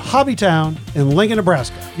to Hobbytown in Lincoln,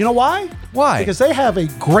 Nebraska. You know why? Why? Because they have a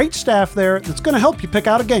great staff there that's going to help you pick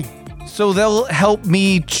out a game. So they'll help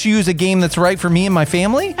me choose a game that's right for me and my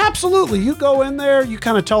family? Absolutely. You go in there, you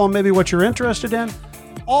kind of tell them maybe what you're interested in.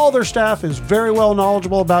 All their staff is very well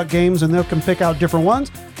knowledgeable about games, and they can pick out different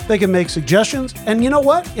ones. They can make suggestions. And you know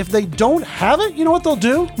what? If they don't have it, you know what they'll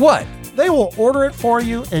do? What? They will order it for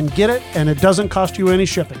you and get it, and it doesn't cost you any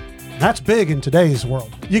shipping. That's big in today's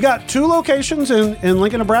world. You got 2 locations in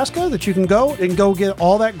Lincoln, Nebraska that you can go and go get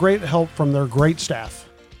all that great help from their great staff.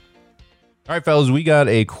 all right, fellas, we got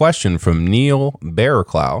a question from Neil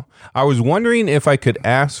Bearclow. I was wondering if I could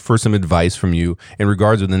ask for some advice from you in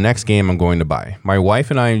regards to the next game I'm going to buy. My wife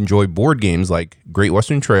and I enjoy board games like Great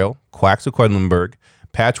Western Trail, Quacks of Quedlinburg,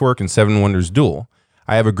 Patchwork, and Seven Wonders Duel.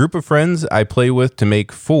 I have a group of friends I play with to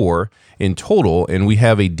make 4 in total, and we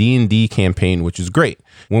have a D&D campaign, which is great.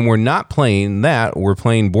 When we're not playing that, we're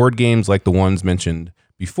playing board games like the ones mentioned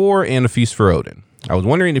before and A Feast for Odin. I was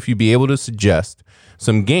wondering if you'd be able to suggest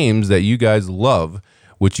some games that you guys love,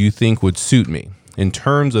 which you think would suit me. In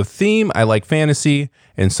terms of theme, I like fantasy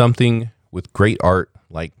and something with great art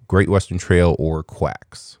like Great Western Trail or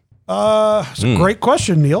Quacks. It's a great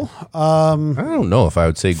question, Neil. I don't know if I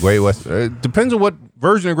would say Great Western. Depends on what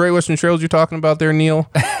version of Great Western Trails you're talking about there, Neil.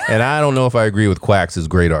 And I don't know if I agree with Quacks as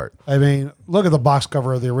great art. I mean, look at the box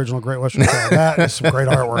cover of the original Great Western Trail. That is some great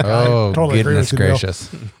artwork. I totally agree with goodness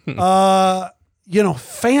you, Neil. gracious.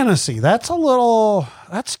 Fantasy,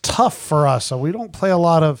 that's tough for us. So we don't play a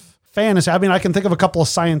lot of fantasy. I mean, I can think of a couple of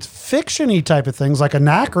science fiction-y type of things, like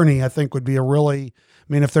Anachrony, I think would be a really,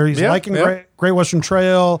 if he's liking Great Western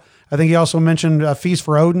Trail, I think he also mentioned Feast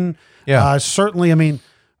for Odin. Yeah. Certainly,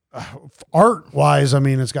 art-wise,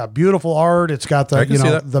 it's got beautiful art. It's got the, I can see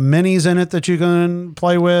that. the minis in it that you can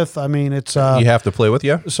play with. It's You have to play with,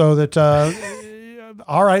 yeah? so that,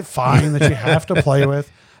 all right, fine, that you have to play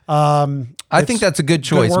with. I think that's a good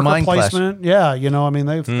choice. Worker Mind Clash. placement. Yeah,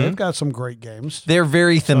 they've got some great games. They're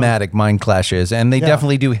very thematic, Mind Clashes, and they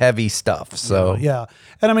definitely do heavy stuff. So Yeah.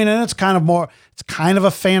 And and it's kind of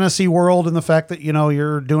a fantasy world in the fact that,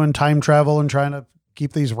 you're doing time travel and trying to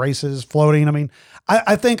keep these races floating.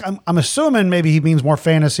 I think I'm assuming maybe he means more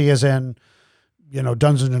fantasy as in,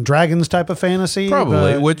 Dungeons and Dragons type of fantasy.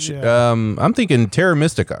 Probably, but, which yeah. I'm thinking Terra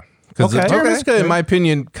Mystica. Because Okay. Terra Okay. Mystica, in my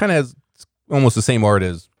opinion, kind of has almost the same art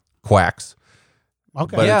as Quacks.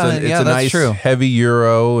 Okay. But Yeah, it's a that's nice true. heavy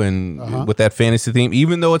Euro and with that fantasy theme,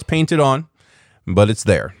 even though it's painted on, but it's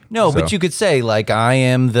there. no, So- but you could say like I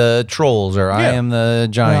am the trolls or I Yeah. am the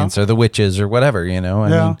giants or the witches or whatever. I Yeah.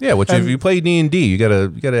 mean, Yeah, which if you play D&D, you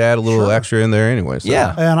gotta add a little extra in there anyway. So.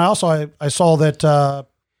 yeah. And I saw that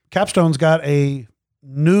Capstone's got a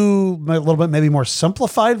new, a little bit maybe more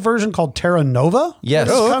simplified version called Terra Nova. Yes.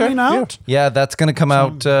 that's Oh, okay. coming out. Yeah, that's going to come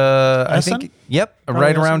out. I Essen? think. Yep, Probably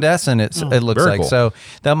right around Essen. It looks very like cool. so.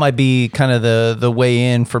 That might be kind of the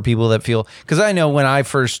way in for people that feel, because I know when I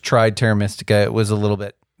first tried Terra Mystica, it was a little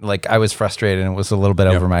bit like I was frustrated and it was a little bit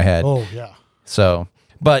over my head. Oh yeah. So,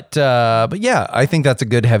 but yeah, I think that's a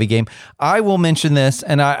good heavy game. I will mention this,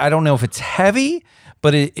 and I don't know if it's heavy,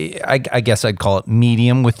 but I guess I'd call it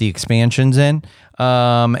medium with the expansions in,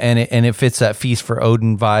 and it fits that Feast for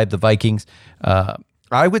Odin vibe, the Vikings.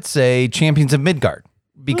 I would say Champions of Midgard.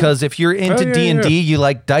 Because if you're into D&D, you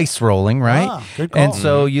like dice rolling, right? Ah, good call. And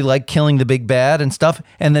so you like killing the big bad and stuff.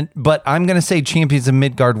 But I'm going to say Champions of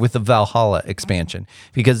Midgard with the Valhalla expansion,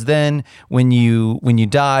 because then when you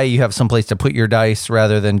die, you have someplace to put your dice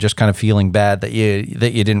rather than just kind of feeling bad that you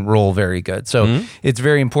didn't roll very good. So it's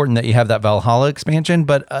very important that you have that Valhalla expansion.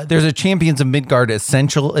 But there's a Champions of Midgard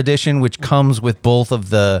Essential Edition, which comes with both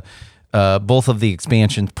of the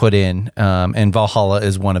expansions put in, and Valhalla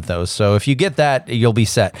is one of those. So if you get that, you'll be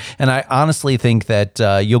set. And I honestly think that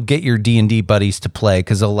you'll get your D&D buddies to play,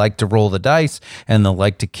 because they'll like to roll the dice and they'll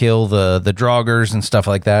like to kill the draugrs and stuff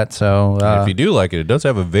like that. So if you do like it, it does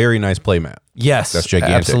have a very nice play mat. yes, That's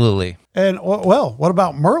gigantic. absolutely. And well, what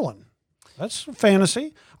about Merlin? That's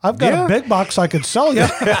fantasy. I've got a big box I could sell you.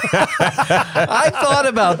 I thought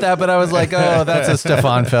about that, but I was like, oh, that's a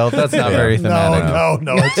Stefan Feld. That's not very thematic.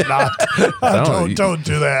 No, it's not. Don't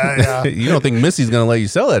do that. Yeah. You don't think Missy's going to let you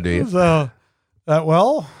sell that, do you? So,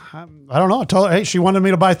 well, I don't know. I told her, hey, she wanted me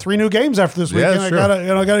to buy 3 new games after this Yeah, weekend. sure.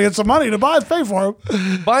 I gotta get some money to pay for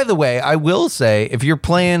them. By the way, I will say, if you're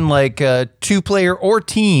playing like a 2-player or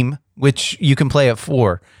team, which you can play at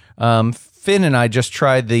 4, Finn and I just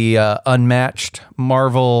tried the Unmatched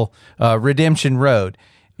Marvel Redemption Road,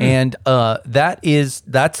 and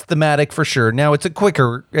that's thematic for sure. Now it's a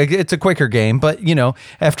quicker game, but you know,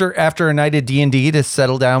 after a night of D&D, to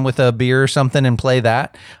settle down with a beer or something and play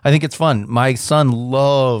that, I think it's fun. My son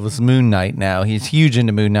loves Moon Knight now; he's huge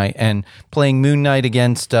into Moon Knight, and playing Moon Knight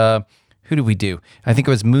against who did we do? I think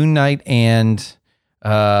it was Moon Knight and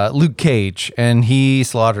Luke Cage, and he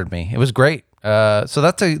slaughtered me. It was great. So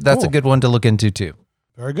that's a good one to look into too.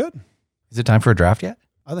 Very good. Is it time for a draft yet?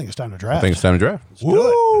 I think it's time to draft. I think it's time to draft. Let's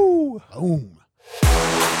do it. Boom.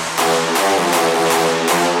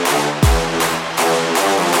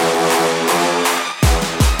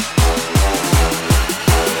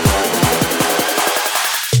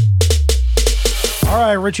 All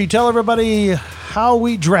right, Richie, tell everybody how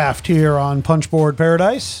we draft here on Punchboard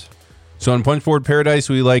Paradise. So on Punchboard Paradise,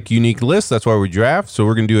 we like unique lists. That's why we draft. So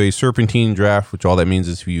we're going to do a serpentine draft, which all that means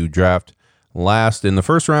is if you draft last in the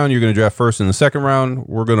first round, you're going to draft first in the second round.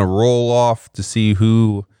 We're going to roll off to see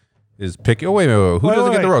who is picking. Oh, wait. Who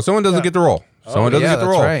doesn't get the roll? Someone doesn't get the roll. Someone doesn't get the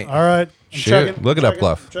roll. Right. All right. Shoot. Look it up,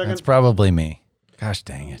 Bluff. That's probably me. Gosh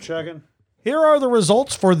dang it. Checking. Here are the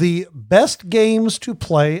results for the best games to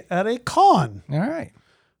play at a con. All right.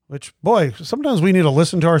 Which, boy, sometimes we need to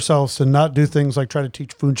listen to ourselves and not do things like try to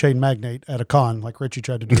teach Food Chain Magnate at a con, like Richie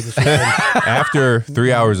tried to do this weekend. After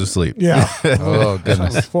 3 hours of sleep. Yeah. Oh,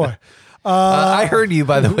 goodness. Boy. I heard you,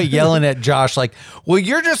 by the way, yelling at Josh, like, well,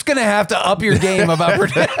 you're just going to have to up your game about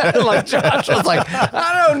like Josh was like,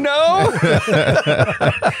 I don't know.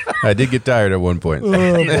 I did get tired at one point. Oh,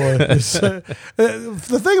 boy.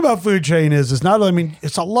 The thing about Food Chain is not, I mean,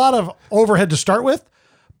 it's a lot of overhead to start with,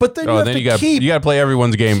 but then you have then to you got keep. you got to play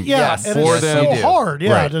everyone's game. Yeah, Yes. and for it's them. so You do. hard,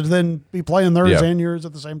 Right. to then be playing theirs Yeah. and yours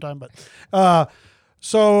at the same time. But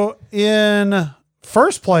so in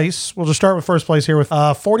first place, we'll just start with first place here with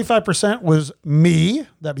 45% was me.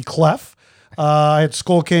 That'd be Clef. I had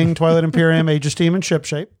Skull King, Twilight Imperium, Age of Steam, and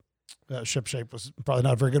Shipshape. Shipshape was probably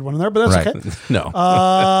not a very good one in there, but that's Right. okay. No.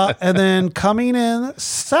 And then coming in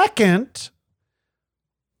second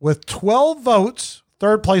with 12 votes,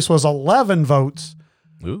 third place was 11 votes.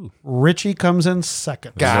 Ooh. Richie comes in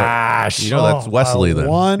second. Gosh. You know, that's Oh, Wesley then.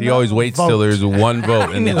 one He always waits vote. till there's one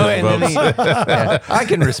vote and then No, just and then votes. yeah, I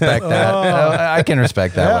can respect that. I can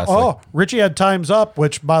respect that, Yeah. Wesley. Oh, Richie had Times Up,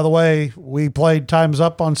 which, by the way, we played Times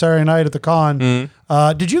Up on Saturday night at the con.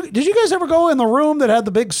 Did you guys ever go in the room that had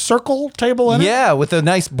the big circle table in it? Yeah, with a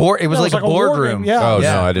nice board. It was Yeah, like a war boardroom. game. Yeah. Oh,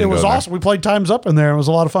 no, I didn't It was go there. awesome. We played Times Up in there. It was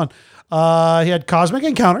a lot of fun. He had Cosmic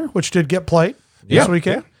Encounter, which did get played this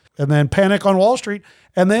weekend. And then Panic on Wall Street.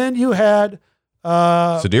 And then you had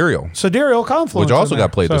Sidereal Confluence. Which also in there.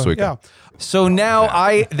 got played this weekend. Yeah. So now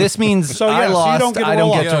this means So, I so lost. you don't get to I don't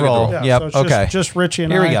roll get off. to roll. Yeah, Yep. so it's Okay. Just Richie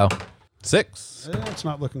and Here I. we go. 6. It's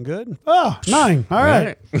not looking good. Oh, 9. All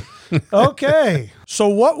right. Okay. So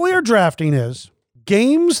what we are drafting is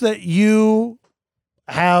games that you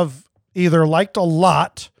have either liked a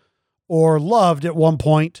lot or loved at one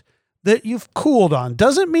point that you've cooled on?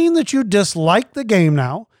 Doesn't mean that you dislike the game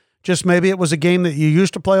now. Just maybe it was a game that you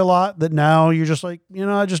used to play a lot that now you're just like,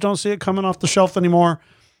 I just don't see it coming off the shelf anymore.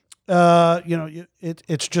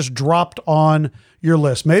 It's just dropped on your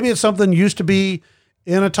list. Maybe it's something used to be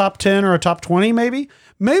in a top 10 or a top 20, maybe.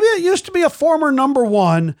 Maybe it used to be a former number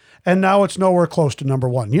one and now it's nowhere close to number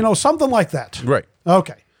one. Something like that. Right.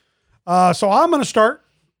 Okay. So I'm going to start,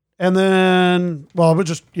 and then,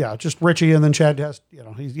 just Richie, and then Chad has,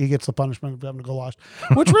 he gets the punishment of having to go last,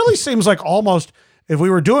 which really seems like almost, if we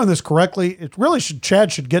were doing this correctly, it really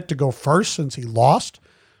Chad should get to go first since he lost.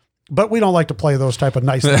 But we don't like to play those type of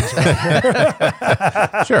nice things.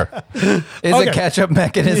 Sure. Is it catch-up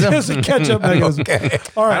mechanism? It's a catch-up mechanism. Okay.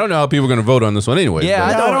 All right. I don't know how people are going to vote on this one anyway.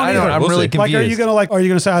 Yeah, but- I don't. I'm We'll really see. confused. Are you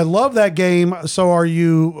gonna say I love that game? So are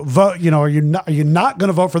you vote? Are you not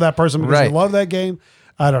gonna vote for that person because Right. you love that game?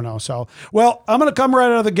 I don't know. So, well, I'm gonna come right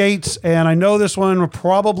out of the gates, and I know this one will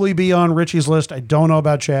probably be on Richie's list. I don't know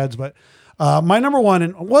about Chad's, but my number one,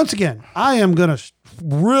 and once again, I am gonna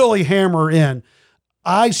really hammer in.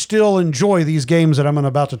 I still enjoy these games that I'm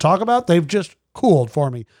about to talk about. They've just cooled for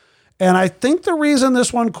me, and I think the reason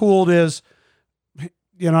this one cooled is, I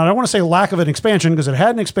don't want to say lack of an expansion because it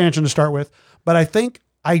had an expansion to start with, but I think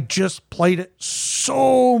I just played it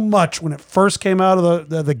so much when it first came out of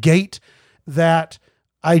the gate that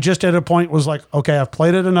I just at a point was like, okay, I've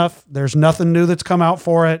played it enough. There's nothing new that's come out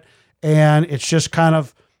for it. And it's just kind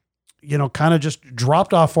of just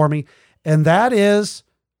dropped off for me. And that is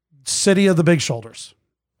City of the Big Shoulders.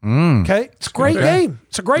 Okay. It's a great game.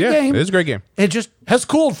 It's a great game. It is a great game. It just has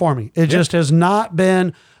cooled for me. It just has not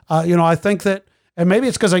been, I think that, and maybe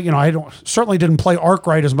it's because I certainly didn't play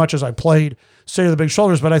Arkwright as much as I played City of the Big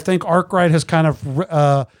Shoulders, but I think Arkwright has kind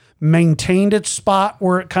of maintained its spot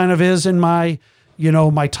where it kind of is in my,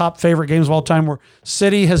 my top favorite games of all time, where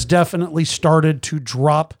City has definitely started to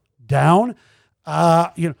drop down.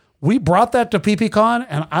 We brought that to PPCon,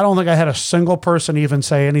 and I don't think I had a single person even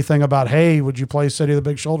say anything about, hey, would you play City of the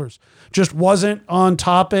Big Shoulders? Just wasn't on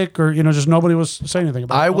topic, or just nobody was saying anything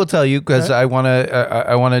about it. I will tell you, because I want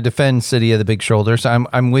to defend City of the Big Shoulders.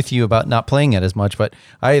 I'm with you about not playing it as much, but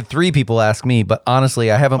I had 3 people ask me. But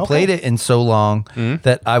honestly, I haven't played it in so long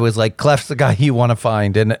that I was like, Clef's the guy you want to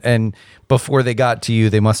find, and before they got to you,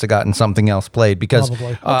 they must have gotten something else played, because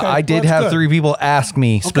Probably. I did Well, have that's 3 people ask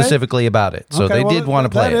me specifically about it, so they did want to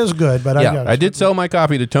play That it. is good, but Yeah, I did sell my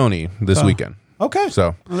copy to Tony this weekend. Okay.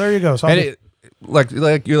 So Well, there you go. So and it, like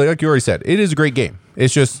you already said, it is a great game.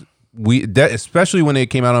 It's just especially when it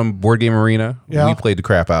came out on Board Game Arena, we played the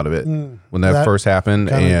crap out of it when that first happened,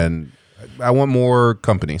 and I want more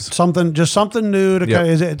companies. something new to kind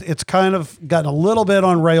of, it's kind of gotten a little bit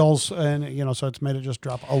on rails, and so it's made it just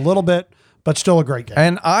drop a little bit, but still a great game.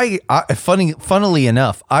 And funnily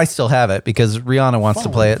enough, I still have it because Rihanna wants to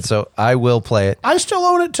play it, so I will play it. I still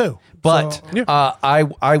own it too. But So- I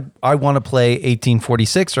want to play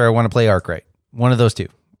 1846, or I want to play Arkwright. One of those two.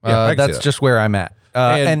 Yeah, I can see That's that. just where I'm at.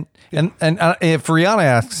 And if Rihanna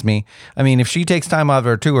asks me, I mean, if she takes time out of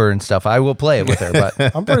her tour and stuff, I will play it with her.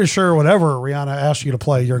 But I'm pretty sure whatever Rihanna asks you to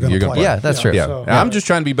play, you're going to play. Yeah, that's true. Yeah, So- and I'm just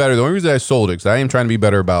trying to be better. The only reason I sold it because I am trying to be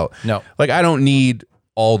better about. No. like I don't need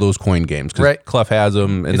all those coin games because Right. Clef has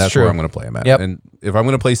them, and It's that's true. where I'm going to play them at. Yep. And if I'm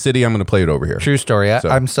going to play City, I'm going to play it over here. true story. So-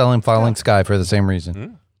 I'm selling Falling Sky for the same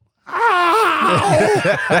reason.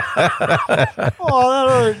 Oh, that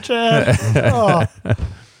hurt, Chad. Oh,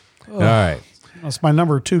 All right. that's my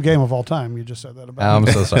number 2 game of all time. You just said that about I'm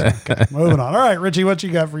me. so sorry. Moving on. All right, Richie, what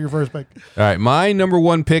you got for your first pick? All right, my number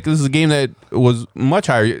 1 pick. This is a game that was much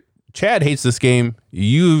higher. Chad hates this game.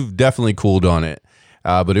 You've definitely cooled on it,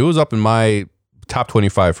 but it was up in my top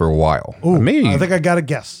 25 for a while. Ooh, Maybe I think I got a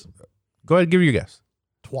guess. go ahead, give your guess.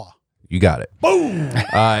 Trois. You got it. Boom.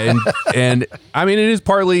 And I mean, it is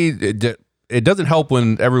partly. It doesn't help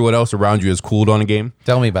when everyone else around you has cooled on a game.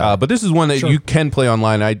 Tell me about it. But this is one that Sure. you can play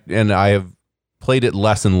online. I have played it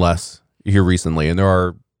less and less here recently, and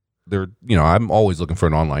I'm always looking for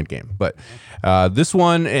an online game. But this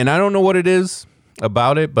one, and I don't know what it is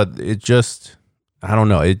about it, but it just, I don't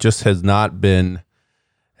know. It just has not been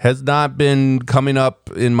coming up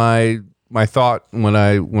in my thought when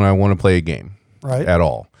I want to play a game Right. at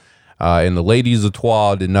all. And the Ladies of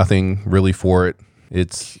Trois did nothing really for it.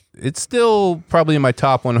 It's still probably in my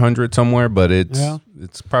top 100 somewhere, but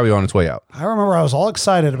it's probably on its way out. I remember I was all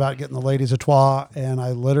excited about getting the Ladies of Trois, and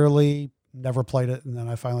I literally never played it, and then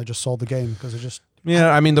I finally just sold the game because it just. Yeah,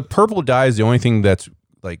 I mean the purple dye is the only thing that's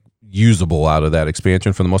like usable out of that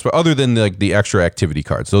expansion for the most part, other than like the extra activity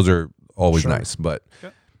cards. Those are always nice, but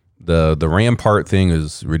the Rampart thing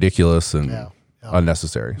is ridiculous and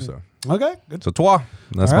unnecessary. So Okay, good. So Trois.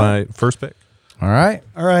 That's All right. my first pick. All right.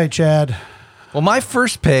 All right, Chad. Well, my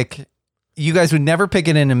first pick, you guys would never pick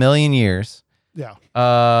it in a million years. Yeah.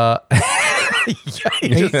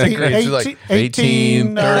 Just like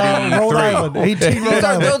 18, 30, Rhode 3. Island. 18 Rhode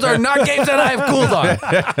Island. Those are not games that I have cooled on.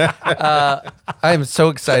 I am so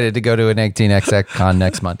excited to go to an 18XX con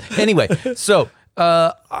next month. Anyway, so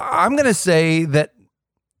I'm going to say that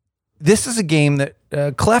this is a game that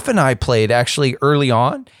Clef and I played actually early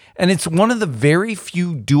on, and it's one of the very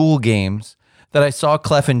few duel games that I saw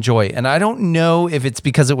Clef enjoy. And I don't know if it's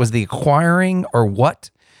because it was the acquiring or what,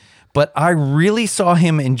 but I really saw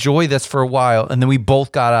him enjoy this for a while, and then we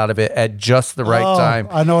both got out of it at just the right time.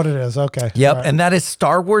 I know what it is. Okay. Yep, Right. and that is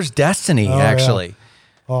Star Wars Destiny, actually.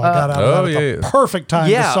 Oh, I got out of it at the perfect time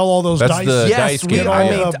to sell all those That's dice. the Yes, dice game.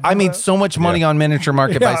 I made so much money on Miniature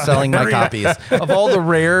Market by selling my copies of all the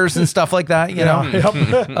rares and stuff like that, you know.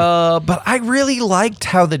 Yep. But I really liked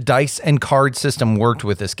how the dice and card system worked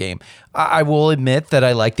with this game. I will admit that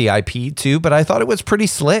I like the IP too, but I thought it was pretty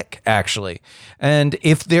slick, actually. And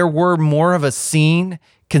if there were more of a scene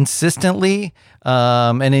consistently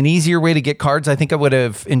and an easier way to get cards, I think I would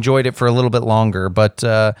have enjoyed it for a little bit longer. But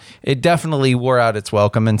it definitely wore out its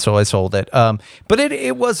welcome, and so I sold it. But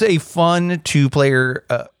it was a fun 2-player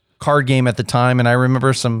card game at the time, and I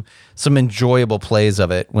remember some enjoyable plays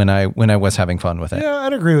of it when I was having fun with it. Yeah,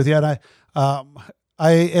 I'd agree with you. And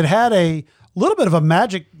it had a little bit of a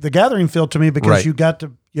Magic the Gathering feel to me because Right. you got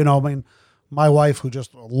to, my wife, who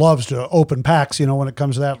just loves to open packs, when it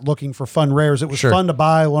comes to that, looking for fun rares. It was fun to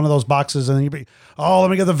buy one of those boxes and then you'd be, let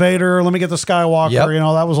me get the Vader, let me get the Skywalker. Yep.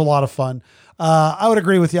 That was a lot of fun. I would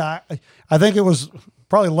agree with you. I think it was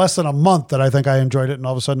probably less than a month that I think I enjoyed it. And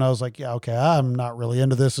all of a sudden I was like, yeah, okay, I'm not really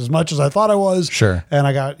into this as much as I thought I was. Sure. And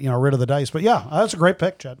I got, rid of the dice. But yeah, that's a great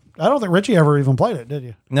pick, Chad. I don't think Richie ever even played it, did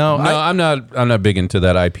you? No, I'm not big into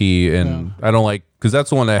that IP, and I don't like, because that's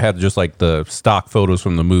the one that had just like the stock photos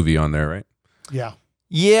from the movie on there, right? Yeah.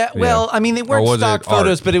 Yeah, well, I mean, they weren't was stock it art?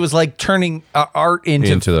 photos, but it was like turning art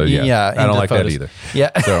into the I don't into like photos. that either.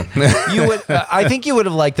 Yeah, So you would. I think you would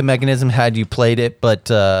have liked the mechanism had you played it, but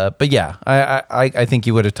yeah, I think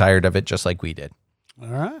you would have tired of it just like we did. All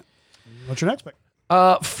right. What's your next pick?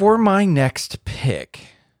 For my next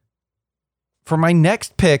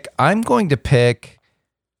pick, I'm going to pick.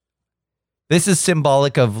 This is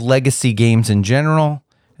symbolic of legacy games in general,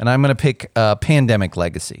 and I'm going to pick Pandemic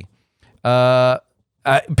Legacy.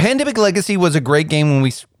 Pandemic Legacy was a great game when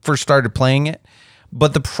we first started playing it,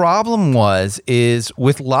 but the problem is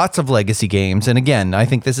with lots of legacy games, and again, I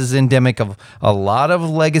think this is endemic of a lot of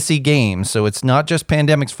legacy games, so it's not just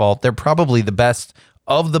Pandemic's fault. They're probably the best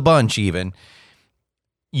of the bunch even.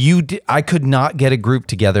 I could not get a group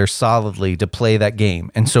together solidly to play that game,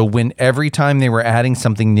 and so when every time they were adding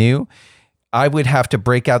something new, I would have to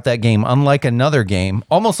break out that game, unlike another game,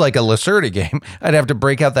 almost like a Lacerda game. I'd have to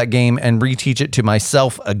break out that game and reteach it to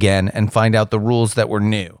myself again and find out the rules that were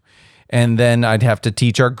new. And then I'd have to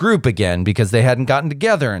teach our group again because they hadn't gotten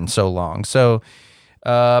together in so long. So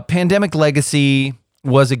Pandemic Legacy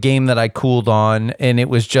was a game that I cooled on, and it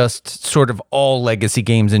was just sort of all legacy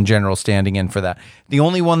games in general standing in for that. The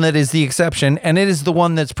only one that is the exception, and it is the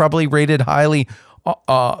one that's probably rated highly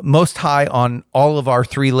most high on all of our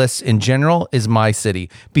 3 lists in general, is My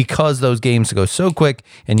City, because those games go so quick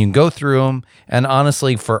and you can go through them. And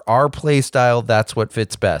honestly, for our play style, that's what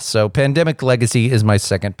fits best. So Pandemic Legacy is my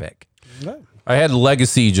second pick. I had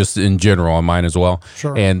Legacy just in general on mine as well.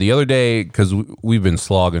 Sure. And the other day, because we've been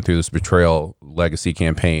slogging through this Betrayal Legacy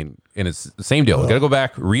campaign, and it's the same deal. You got to go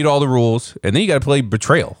back, read all the rules, and then you got to play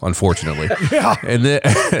Betrayal, unfortunately. Yeah. And then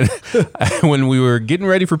when we were getting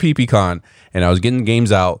ready for PPCon and I was getting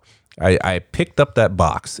games out, I picked up that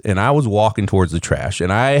box and I was walking towards the trash,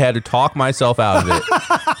 and I had to talk myself out of it.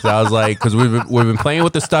 So I was like, because we've been playing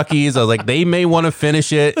with the Stuckies, I was like, they may want to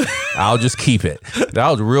finish it. I'll just keep it. I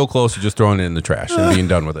was real close to just throwing it in the trash and being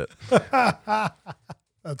done with it.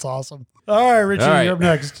 That's awesome. All right, Richie, All right. you're up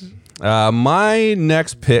next. My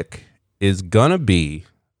next pick is gonna be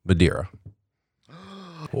Madeira,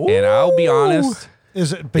 and I'll be honest,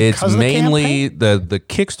 Is it because it's of the mainly campaign? the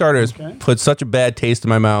Kickstarter has put such a bad taste in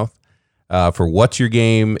my mouth for What's Your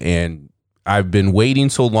Game, and I've been waiting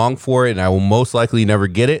so long for it, and I will most likely never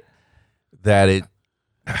get it. That it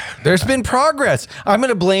There's been progress. I'm going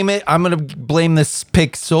to blame it. I'm going to blame this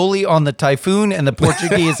pick solely on the typhoon and the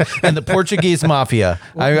Portuguese mafia.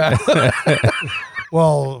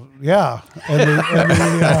 Well, yeah.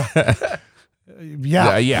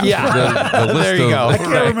 Yeah. yeah. The list There you go. I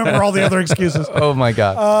can't remember all the other excuses. Oh my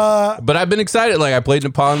God. But I've been excited. Like, I played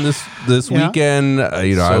Nippon this Yeah. weekend.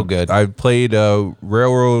 So good. I've played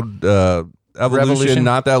Railroad Evolution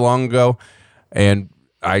not that long ago, and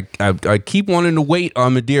I keep wanting to wait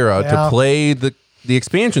on Madeira to play the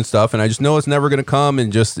expansion stuff, and I just know it's never going to come,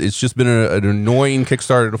 and it's just been an annoying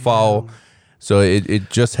Kickstarter to follow. So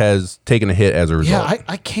it just has taken a hit as a result. Yeah,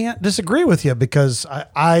 I can't disagree with you because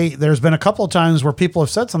there's been a couple of times where people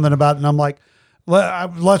have said something about it, and I'm like,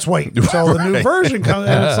 let's wait until the new version comes.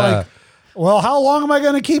 And it's like, well, how long am I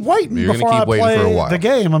going to keep waiting before I play the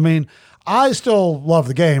game? I mean, I still love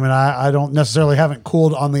the game, and I don't necessarily haven't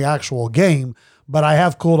cooled on the actual game, but I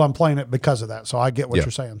have cooled on playing it because of that. So I get what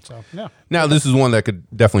you're saying. So yeah. Now this is one that could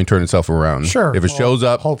definitely turn itself around. Sure. If it shows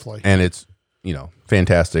up, hopefully, and it's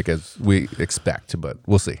fantastic as we expect, but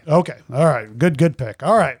we'll see. Okay. All right. Good pick.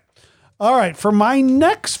 All right. For my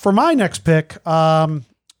next pick, I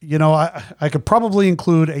could probably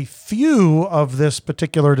include a few of this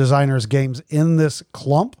particular designer's games in this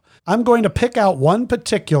clump. I'm going to pick out one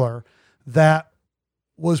particular that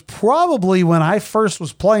was probably, when I first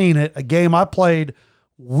was playing it, a game I played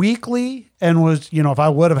weekly and was, if I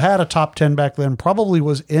would have had a top 10 back then, probably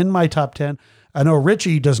was in my top 10. I know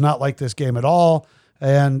Richie does not like this game at all.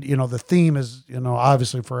 And, the theme is,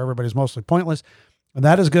 obviously for everybody is mostly pointless. And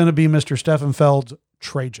that is going to be Mr. Steffenfeld's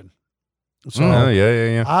Trajan. So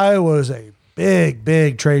yeah. I was a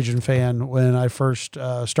big Trajan fan when I first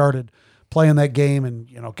started playing that game. And,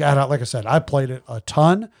 God, like I said, I played it a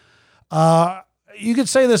ton. You could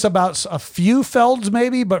say this about a few Felds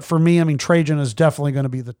maybe, but for me, Trajan is definitely going to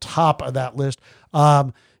be the top of that list.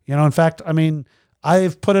 In fact,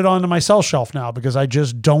 I've put it onto my sell shelf now because I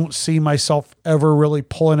just don't see myself ever really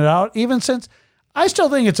pulling it out, even since I still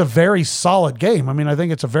think it's a very solid game. I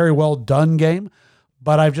think it's a very well done game,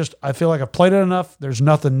 but I feel like I've played it enough. There's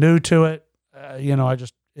nothing new to it.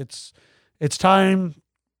 It's time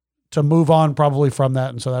to move on probably from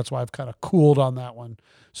that. And so that's why I've kind of cooled on that one.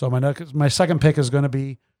 So my second pick is going to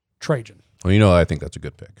be Trajan. Well, I think that's a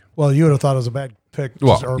good pick. Well, you would have thought it was a bad pick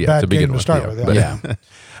bad game to start with. Yeah.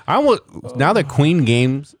 Now that Queen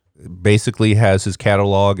Games basically has his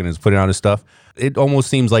catalog and is putting out his stuff, it almost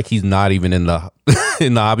seems like he's not even in the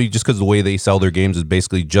in the hobby, just because the way they sell their games is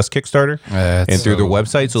basically just Kickstarter and through their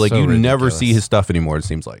website. So you never see his stuff anymore, it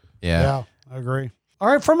seems like. Yeah, I agree. All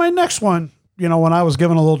right, for my next one, when I was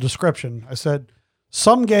given a little description, I said,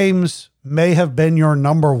 some games may have been your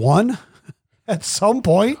number one at some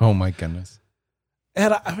point. Oh my goodness.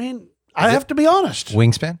 And I have to be honest.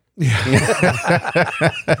 Wingspan? Yeah.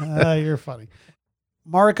 You're funny.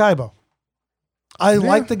 Maracaibo. I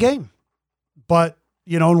like the game, but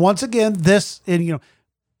and once again, this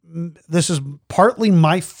is partly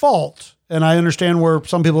my fault. And I understand where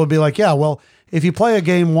some people would be like, yeah, well, if you play a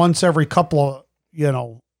game once every couple of,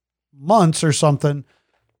 months or something,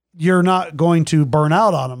 you're not going to burn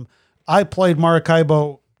out on them. I played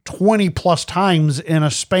Maracaibo 20 plus times in a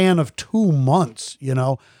span of 2 months,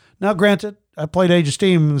 Now, granted, I played Age of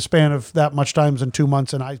Steam in the span of that much times in 2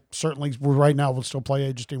 months, and I certainly right now will still play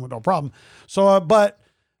Age of Steam with no problem. So, but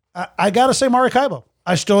I got to say Maracaibo.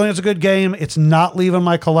 I still think it's a good game. It's not leaving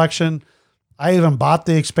my collection. I even bought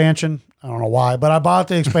the expansion. I don't know why, but I bought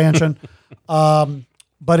the expansion.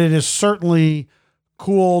 But it is certainly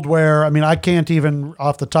cooled where, I can't even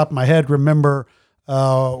off the top of my head remember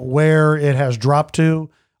where it has dropped to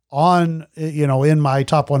on, in my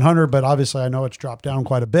top 100, but obviously I know it's dropped down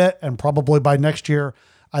quite a bit, and probably by next year,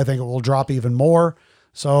 I think it will drop even more.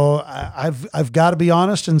 So I've got to be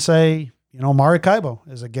honest and say, Maracaibo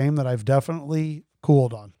is a game that I've definitely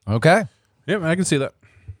cooled on. Okay. Yeah, I can see that.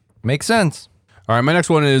 Makes sense. All right. My next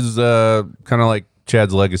one is kind of like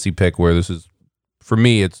Chad's legacy pick, where this is, for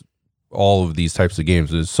me, it's all of these types of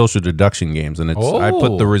games. It's social deduction games, and I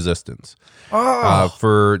put The Resistance.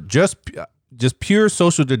 For just pure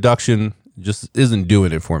social deduction just isn't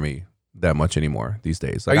doing it for me that much anymore these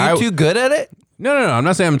days. Like, are you too good at it? No. I'm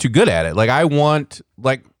not saying I'm too good at it. I want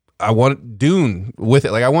Dune with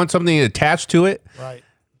it. I want something attached to it. Right.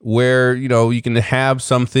 Where, you can have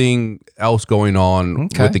something else going on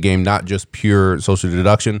with the game, not just pure social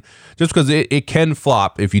deduction, just because it can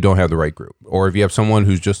flop if you don't have the right group, or if you have someone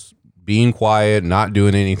who's just being quiet, not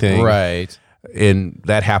doing anything. Right. And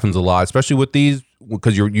that happens a lot, especially with these,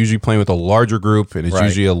 because you're usually playing with a larger group, and it's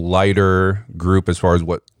usually a lighter group as far as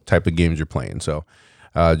what type of games you're playing. So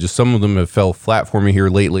just some of them have fell flat for me here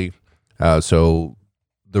lately. So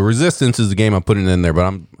The Resistance is the game I'm putting in there, but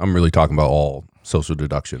I'm really talking about all social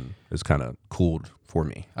deduction is kind of cooled for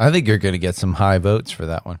me. I think you're going to get some high votes for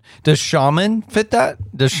that one. Does Shaman fit that?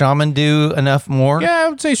 Does Shaman do enough more? Yeah, I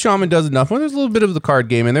would say Shaman does enough. Well, there's a little bit of the card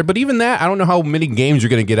game in there, but even that, I don't know how many games you're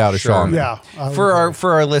going to get out of Shaman. Yeah. For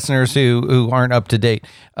our listeners who aren't up to date,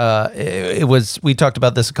 it was, we talked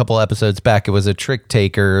about this a couple episodes back. It was a trick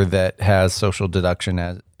taker that has social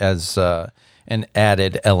deduction as an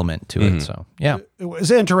added element to it. So yeah, It was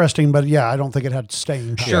interesting, but yeah, I don't think it had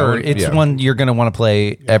staying power. sure. It's one you're going to want to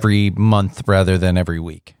play every month rather than every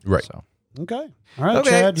week. Right. So. Okay. All right, Okay,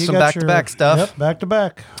 Chad. You some got back-to-back stuff. Yep, back to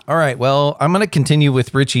back. All right. Well, I'm going to continue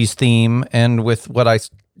with Richie's theme and with what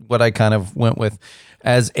I kind of went with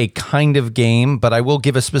as a kind of game, but I will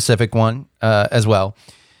give a specific one as well.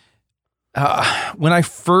 When I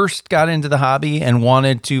first got into the hobby and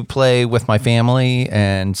wanted to play with my family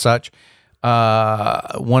and such,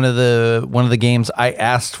 one of the games I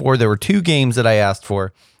asked for, there were two games that I asked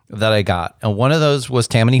for that I got, and one of those was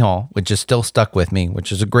Tammany Hall, which is still stuck with me,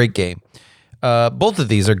 which is a great game. Both of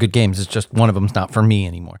these are good games. It's just one of them's not for me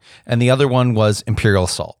anymore. And the other one was Imperial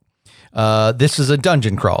Assault. This is a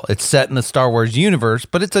dungeon crawl. It's set in the Star Wars universe,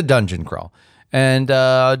 but it's a dungeon crawl. And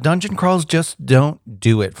dungeon crawls just don't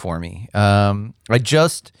do it for me. I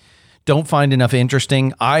just don't find enough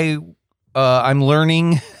interesting. I'm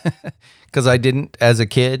learning because I didn't as a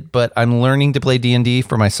kid, but I'm learning to play D&D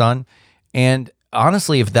for my son. And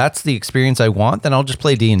honestly, if that's the experience I want, then I'll just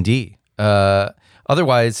play D&D.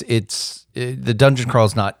 Otherwise, the dungeon crawl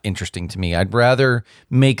is not interesting to me. I'd rather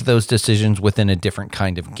make those decisions within a different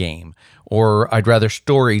kind of game, or I'd rather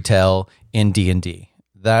story tell in D&D.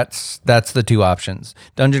 That's the two options.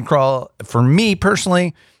 Dungeon crawl, for me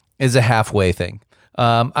personally, is a halfway thing.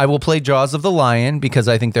 I will play Jaws of the Lion because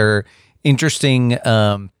I think they're interesting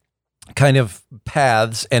kind of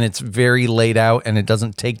paths, and it's very laid out, and it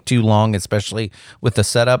doesn't take too long, especially with the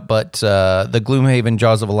setup. But the Gloomhaven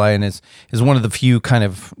Jaws of the Lion is one of the few kind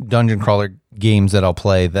of dungeon crawler games that I'll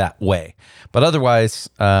play that way. But otherwise,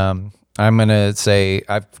 I'm going to say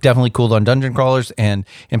I've definitely cooled on dungeon crawlers, and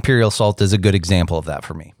Imperial Assault is a good example of that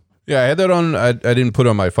for me. Yeah, I had that on. I didn't put it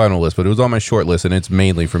on my final list, but it was on my short list, and it's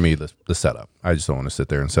mainly for me the setup. I just don't want to sit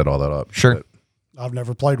there and set all that up. Sure. But I've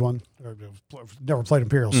never played one. Or never played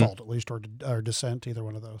Imperial Assault, at least, or Descent, either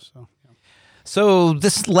one of those. So, yeah. So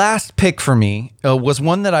this last pick for me was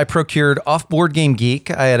one that I procured off Board Game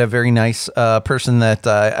Geek. I had a very nice person that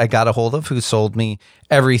I got a hold of who sold me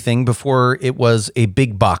everything before it was a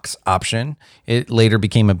big box option. It later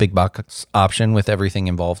became a big box option with everything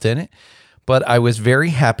involved in it. But I was very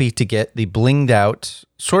happy to get the blinged out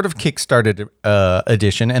sort of Kickstarted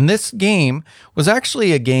edition. And this game was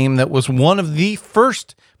actually a game that was one of the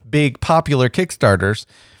first big popular Kickstarters,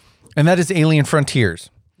 and that is Alien Frontiers.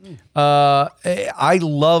 I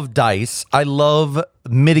love dice. I love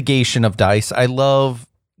mitigation of dice. I love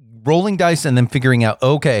rolling dice and then figuring out,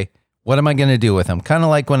 okay, what am I going to do with them? Kind of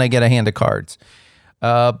like when I get a hand of cards.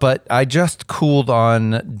 But I just cooled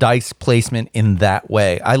on dice placement in that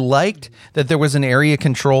way. I liked that there was an area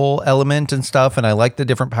control element and stuff, and I like the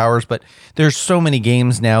different powers, but there's so many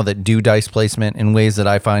games now that do dice placement in ways that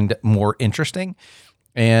I find more interesting.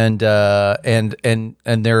 And there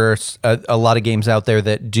are a lot of games out there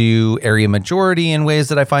that do area majority in ways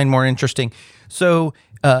that I find more interesting. So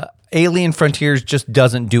Alien Frontiers just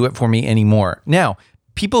doesn't do it for me anymore. Now,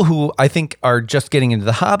 people who I think are just getting into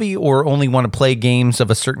the hobby or only want to play games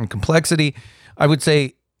of a certain complexity, I would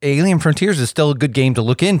say Alien Frontiers is still a good game to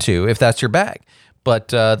look into if that's your bag. But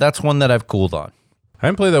that's one that I've cooled on. I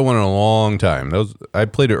haven't played that one in a long time. I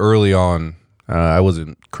played it early on. I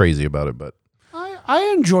wasn't crazy about it, but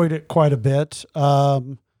I enjoyed it quite a bit.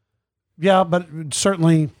 Yeah, but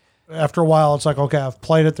certainly after a while, it's like, okay, I've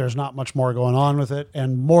played it. There's not much more going on with it.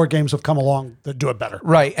 And more games have come along that do it better.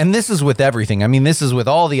 Right. And this is with everything. I mean, this is with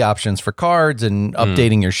all the options for cards and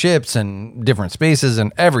updating your ships and different spaces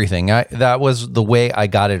and everything. That was the way I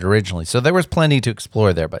got it originally. So there was plenty to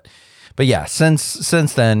explore there. But yeah,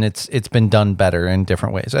 since then, it's been done better in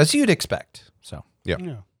different ways, as you'd expect. So yeah.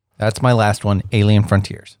 That's my last one, Alien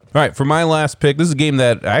Frontiers. All right, for my last pick, this is a game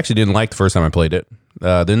that I actually didn't like the first time I played it.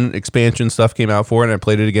 Then expansion stuff came out for it, and I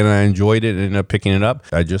played it again, and I enjoyed it, and ended up picking it up.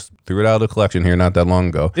 I just threw it out of the collection here not that long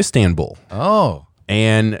ago. Istanbul. Oh.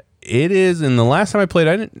 And it is, and the last time I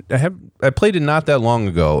played, I played it not that long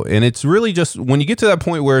ago, and it's really just, when you get to that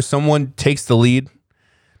point where someone takes the lead,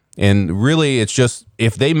 and really it's just,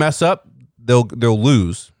 if they mess up, they'll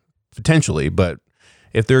lose, potentially, but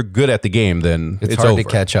if they're good at the game, then it's hard over. to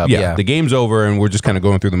catch up. Yeah, the game's over, and we're just kind of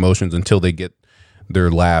going through the motions until they get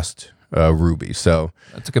their last ruby. So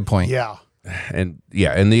that's a good point. Yeah, and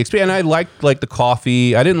the expand. I liked like the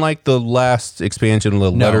coffee. I didn't like the last expansion,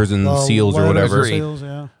 the letters and seals or whatever. Seals,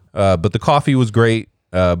 yeah. but the coffee was great.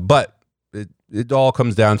 But it all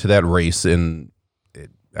comes down to that race, and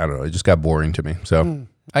I don't know, it just got boring to me. So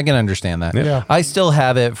I can understand that. Yeah. I still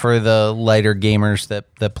have it for the lighter gamers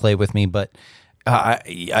that play with me, but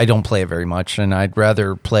I don't play it very much, and I'd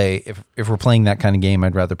rather play if we're playing that kind of game.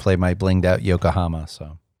 I'd rather play my blinged out Yokohama.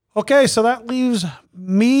 So Okay, so that leaves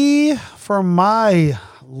me for my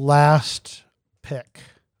last pick.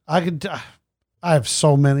 I have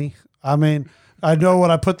so many. I mean, I know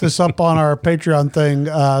when I put this up on our Patreon thing,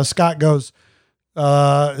 Scott goes,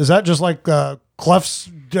 is that just like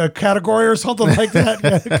Clef's category or something like that?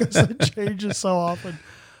 Because it changes so often.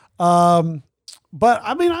 But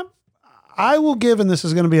I mean, I will give, and this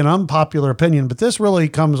is going to be an unpopular opinion, but this really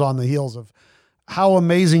comes on the heels of how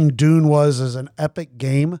amazing Dune was as an epic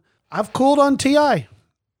game. I've cooled on TI.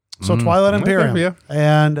 So Twilight Imperium. Okay, yeah.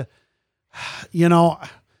 And, you know,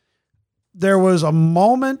 there was a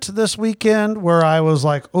moment this weekend where I was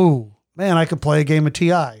like, oh, man, I could play a game of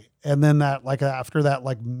TI. And then that, like, after that,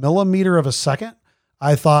 like, millimeter of a second,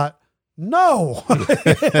 I thought, no.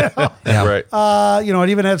 yeah. Right. You know, it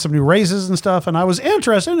even had some new races and stuff, and I was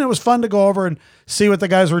interested, and it was fun to go over and see what the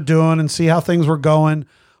guys were doing and see how things were going.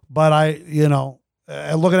 But I, you know,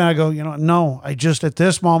 looking at it, I go, you know, no, I just, at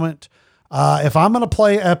this moment, if I'm going to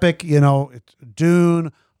play Epic, you know, it's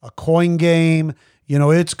Dune, a coin game, you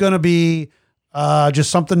know, it's going to be just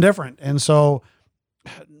something different. And so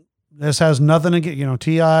this has nothing to get, you know,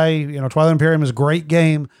 TI, you know, Twilight Imperium is a great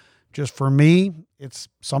game. Just for me, it's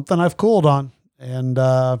something I've cooled on. And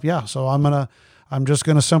yeah, so I'm just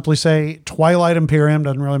going to simply say Twilight Imperium.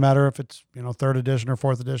 Doesn't really matter if it's, you know, 3rd edition or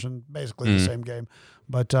 4th edition, basically the same game.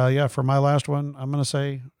 But yeah, for my last one, I'm going to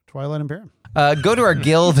say Twilight Imperium. Go to our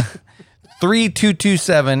guild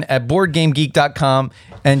 3227 at boardgamegeek.com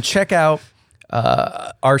and check out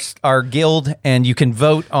our guild, and you can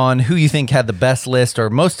vote on who you think had the best list or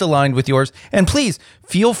most aligned with yours. And please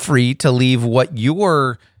feel free to leave what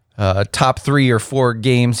your top 3 or 4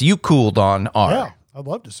 games you cooled on are. Yeah, I'd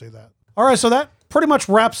love to see that. All right, so that pretty much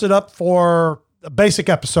wraps it up for a basic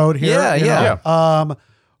episode here. Yeah.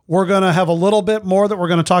 We're going to have a little bit more that we're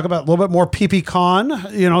going to talk about, a little bit more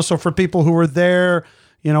PPCon, you know, so for people who were there,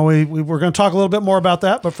 you know, we're going to talk a little bit more about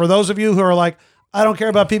that. But for those of you who are like, I don't care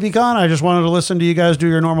about PPCon, I just wanted to listen to you guys do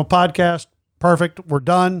your normal podcast. Perfect. We're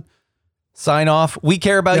done. Sign off. We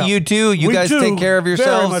care about you too. You guys take care of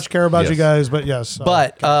yourselves. Very much care about you guys, but yes.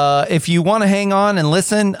 But if you want to hang on and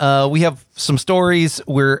listen, we have some stories.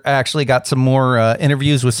 We're actually got some more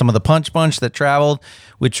interviews with some of the Punch Bunch that traveled,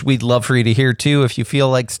 which we'd love for you to hear too if you feel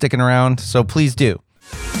like sticking around. So please do.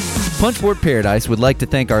 Punchboard Paradise would like to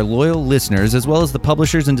thank our loyal listeners as well as the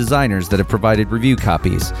publishers and designers that have provided review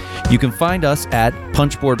copies. You can find us at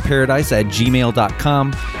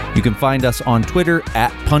punchboardparadise@gmail.com. You can find us on Twitter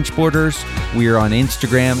at Punchboarders. We are on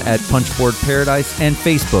Instagram at Punchboard Paradise and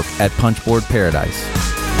Facebook at Punchboard Paradise.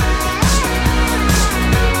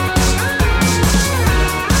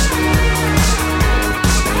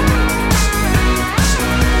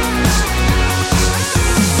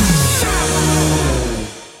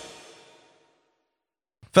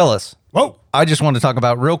 Fellas, whoa! I just want to talk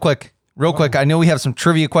about real quick. I know we have some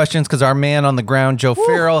trivia questions because our man on the ground, Joe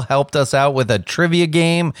Farrell, helped us out with a trivia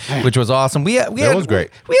game, which was awesome. That was great.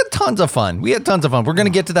 We had tons of fun. We're going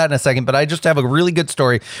to get to that in a second, but I just have a really good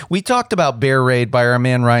story. We talked about Bear Raid by our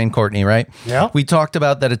man Ryan Courtney, right? Yeah. We talked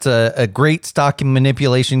about that it's a great stock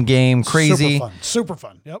manipulation game, crazy. Super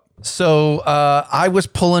fun. Yep. So I was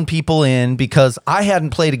pulling people in because I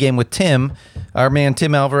hadn't played a game with Tim, our man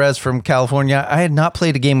Tim Alvarez from California. I had not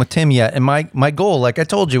played a game with Tim yet. And my goal, like I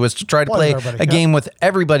told you, was to try to play a game with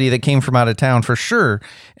everybody that came from out of town for sure.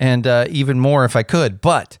 And even more if I could.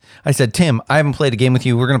 But I said, Tim, I haven't played a game with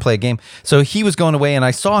you. We're going to play a game. So he was going away and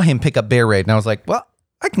I saw him pick up Bear Raid. And I was like, well,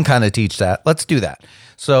 I can kind of teach that. Let's do that.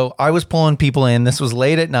 So I was pulling people in. This was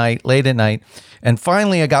late at night. And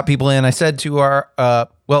finally I got people in. I said to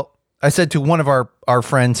I said to one of our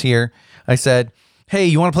friends here, I said, hey,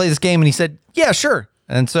 you want to play this game? And he said, yeah, sure.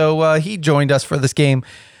 And so he joined us for this game.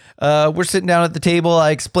 We're sitting down at the table. I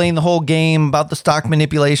explained the whole game about the stock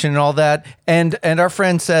manipulation and all that. And our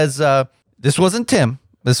friend says, this wasn't Tim.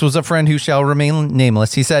 This was a friend who shall remain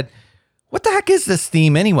nameless. He said, what the heck is this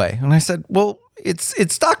theme anyway? And I said, well, it's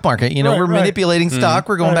stock market. You know, we're manipulating stock.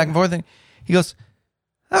 We're going back and forth. And he goes,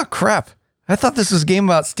 oh, crap. I thought this was a game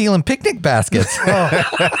about stealing picnic baskets.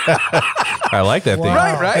 I like that thing.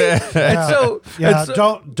 Wow. Right? And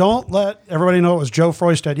so, don't let everybody know it was Joe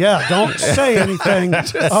Froisted. Yeah, don't say anything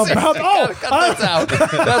about. cut this out.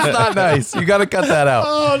 That's not nice. You got to cut that out.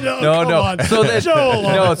 Oh no! Come on. So then, Joe,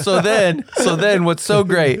 no. So then, what's so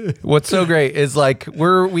great is like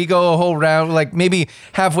we go a whole round, like maybe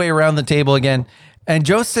halfway around the table again. And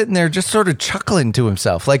Joe's sitting there just sort of chuckling to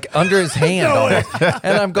himself, like under his hand. Almost.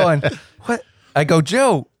 And I'm going, what? I go,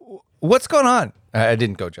 Joe, what's going on? I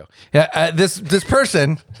didn't go, Joe. Yeah, this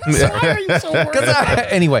person.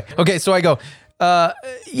 Anyway, okay, so I go,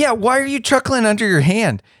 yeah, why are you chuckling under your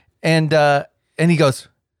hand? And he goes,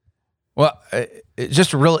 well, it's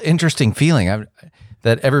just a real interesting feeling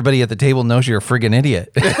that everybody at the table knows you're a friggin'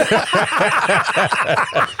 idiot.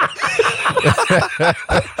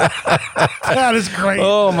 That is great.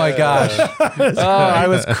 Oh my gosh. I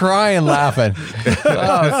was crying laughing.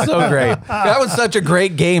 Oh, it's so great. That was such a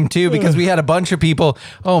great game too, because we had a bunch of people.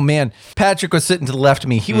 Oh man, Patrick was sitting to the left of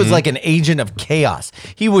me. He was like an agent of chaos.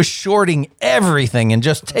 He was shorting everything and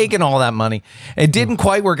just taking all that money. It didn't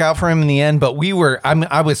quite work out for him in the end, but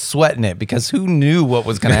I was sweating it because who knew what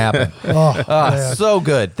was going to happen? So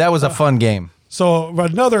good. That was a fun game. So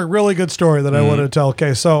another really good story that I wanted to tell.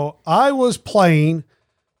 Okay, so I was playing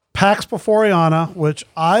Pax Porfiriana, which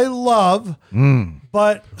I love,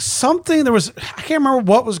 but I can't remember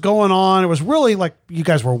what was going on. It was really like you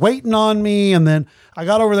guys were waiting on me, and then I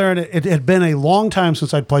got over there, and it had been a long time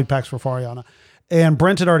since I'd played Pax Porfiriana, and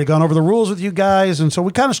Brent had already gone over the rules with you guys, and so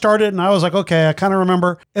we kind of started, and I was like, okay, I kind of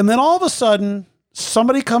remember. And then all of a sudden,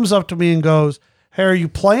 somebody comes up to me and goes, hey, are you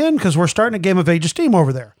playing? Because we're starting a game of Age of Steam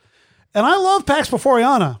over there. And I love Pax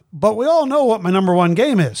Porfiriana, but we all know what my number one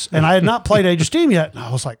game is. And I had not played Age of Steam yet. And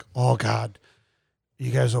I was like, oh God,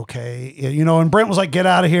 you guys okay? You know, and Brent was like, get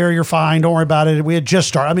out of here. You're fine. Don't worry about it. We had just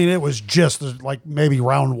started. I mean, it was just like maybe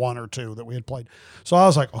round 1 or 2 that we had played. So I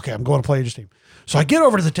was like, okay, I'm going to play Age of Steam. So I get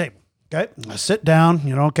over to the table. Okay. I sit down,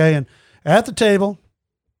 okay. And at the table,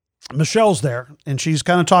 Michelle's there and she's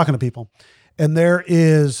kind of talking to people. And there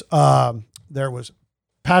was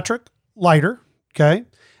Patrick Leiter. Okay.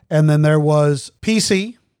 And then there was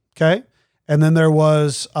PC, okay, and then there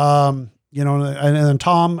was, and then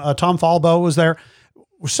Tom Falbo was there.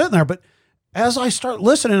 We're sitting there, but as I start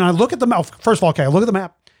listening, I look at the map. First of all, okay, I look at the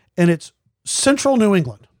map, and it's Central New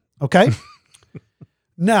England, okay.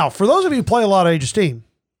 Now, for those of you who play a lot of Age of Steam,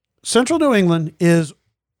 Central New England is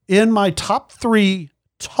in my top 3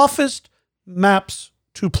 toughest maps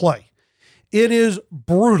to play. It is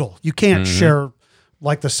brutal. You can't share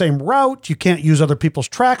like the same route. You can't use other people's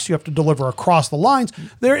tracks. You have to deliver across the lines.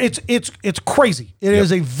 It's crazy. It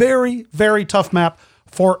is a very, very tough map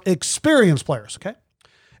for experienced players. Okay.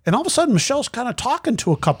 And all of a sudden, Michelle's kind of talking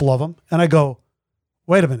to a couple of them. And I go,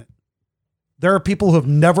 wait a minute. There are people who have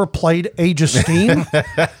never played Age of Steam.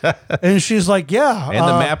 And she's like, yeah. And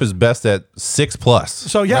the map is best at 6+.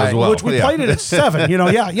 So yeah, which we played it at 7,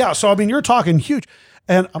 Yeah. So, I mean, you're talking huge.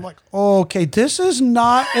 And I'm like, okay, this is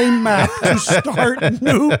not a map to start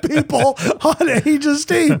new people on Age of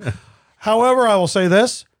Steam. However, I will say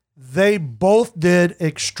this. They both did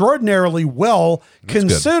extraordinarily well. That's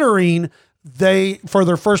considering for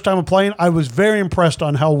their first time of playing. I was very impressed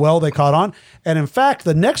on how well they caught on. And in fact,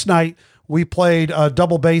 the next night we played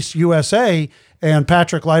Double Bass USA, and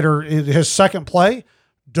Patrick Leiter, his second play,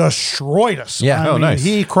 destroyed us. Yeah. Nice.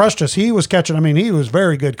 He crushed us. He was catching. He was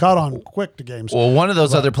very good. Caught on quick to games. Well, one of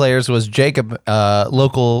those other players was Jacob,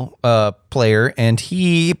 local player, and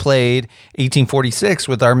he played 1846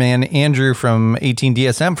 with our man Andrew from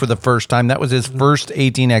 18DSM for the first time. That was his first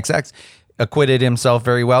 18XX. Acquitted himself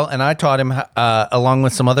very well, and I taught him, along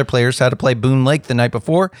with some other players, how to play Boone Lake the night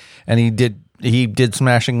before, and he did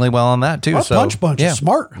smashingly well on that too. So Bunch is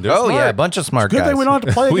smart. Yeah, a bunch of smart good guys. Good thing we don't have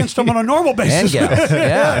to play against them on a normal basis. And gals.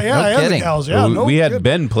 No kidding. Gals. Yeah, we had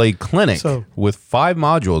Ben play Clinic with 5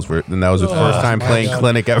 modules, and that was his first time playing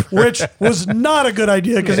Clinic ever. Which was not a good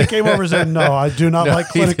idea because he came over and said, no, I do not like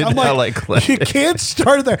Clinic. I'm like, Clinic. You can't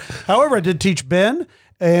start there. However, I did teach Ben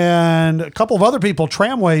and a couple of other people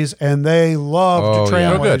tramways, and they loved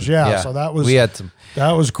tramways. Yeah, so that was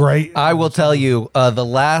that was great. I will tell you, the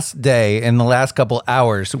last day and the last couple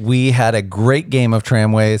hours, we had a great game of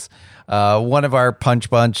tramways. One of our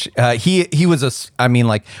punch bunch, he was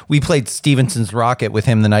we played Stevenson's Rocket with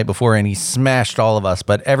him the night before, and he smashed all of us.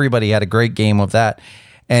 But everybody had a great game of that.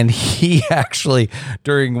 And he actually,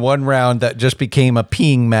 during one round that just became a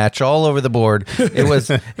peeing match all over the board, it was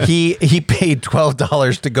he paid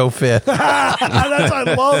 $12 to go fifth.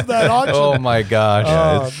 I love that auction. Oh my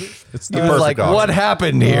gosh. It's He was like, option. what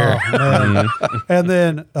happened here? Man. And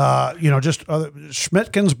then, just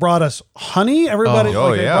Schmidtken's brought us honey. Everybody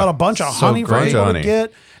they brought a bunch of honey for great. people Honey. to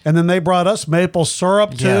get. And then they brought us maple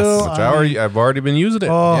syrup too. Yes. Which I've already been using it.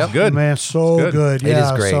 Oh, It's good. man, so It's good. It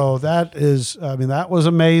Yeah, is great. So that is, that was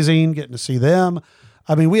amazing getting to see them.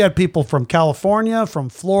 I mean, we had people from California, from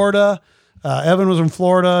Florida. Evan was in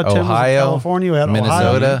Florida. Tim was in Ohio, California. We had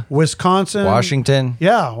Minnesota, Ohio, Wisconsin, Washington.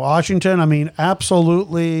 Yeah, Washington. I mean,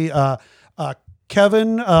 absolutely.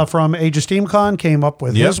 Kevin from Age of SteamCon came up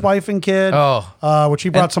with his wife and kid. Which he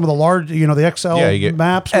brought some of the large, the XL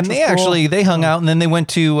maps. And which they was cool. they hung out, and then they went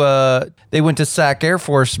to SAC Air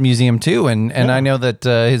Force Museum too, and I know that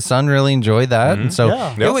his son really enjoyed that, and so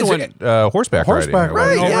They also went horseback riding.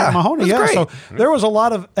 riding over yeah. at Mahoney. It was great. So there was a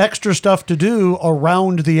lot of extra stuff to do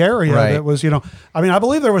around the area. Right. That was, I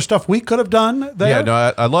believe there was stuff we could have done there. Yeah,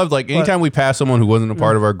 no, I loved anytime we passed someone who wasn't a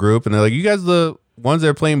part of our group, and they're like, "You guys the ones that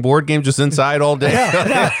are playing board games just inside all day."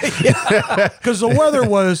 Because the weather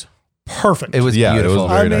was perfect. it was Yeah, it was beautiful.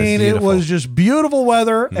 very I mean, nice. it was just beautiful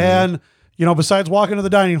weather, and besides walking to the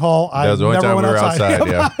dining hall, I That was the only never time went we were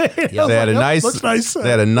outside. Yeah, They had a nice, looks nice. they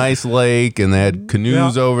had a nice lake, and they had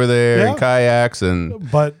canoes over there and kayaks,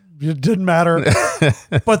 and But it didn't matter.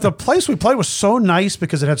 But the place we played was so nice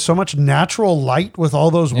because it had so much natural light with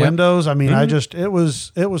all those windows. I mean, it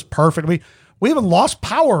was perfect. We even lost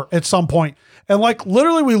power at some point, and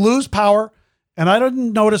literally we lose power. And I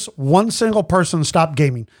didn't notice one single person stop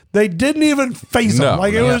gaming. They didn't even face them.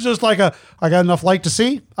 It was just I got enough light to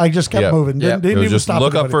see. I just kept moving. Didn't it was even just stop.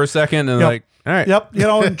 look up anybody. for a second and Yep. all right. Yep.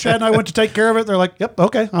 And Chad and I went to take care of it. They're like, yep,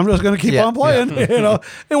 okay, I'm just going to keep on playing. It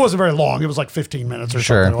wasn't very long. It was like 15 minutes or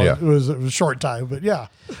Sure. something. Yeah. It was a short time, but yeah.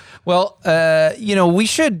 Well,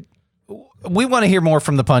 we want to hear more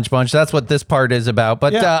from the Punch Bunch. That's what this part is about.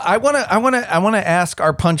 But I want to ask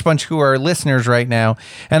our Punch Bunch who are listeners right now.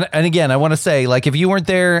 And again, I want to say, if you weren't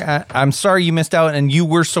there, I'm sorry you missed out, and you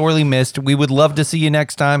were sorely missed. We would love to see you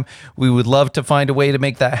next time. We would love to find a way to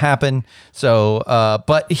make that happen. So,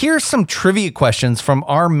 but here's some trivia questions from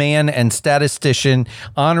our man and statistician,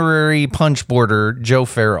 honorary punch boarder, Joe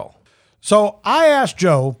Farrell. So I asked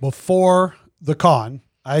Joe before the con.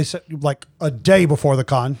 I said a day before the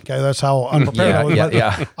con. Okay, that's how unprepared I was. But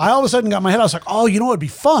I all of a sudden got in my head. I was like, oh, what would be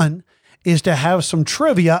fun is to have some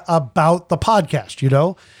trivia about the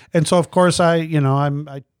podcast, And so of course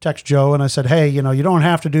I text Joe and I said, hey, you don't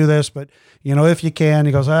have to do this, but if you can.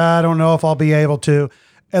 He goes, I don't know if I'll be able to.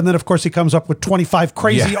 And then, of course, he comes up with 25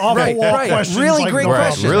 crazy off-the-wall questions. Really great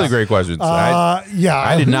questions. Really great questions.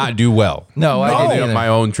 I did not do well. No, I didn't either. My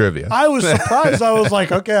own trivia. I was surprised. I was like,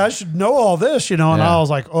 okay, I should know all this, and I was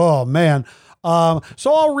like, oh, man. So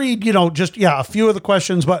I'll read, a few of the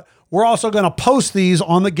questions, but we're also going to post these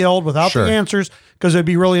on the Guild without the answers because it'd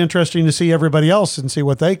be really interesting to see everybody else and see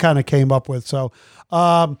what they kind of came up with. So,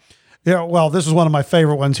 this is one of my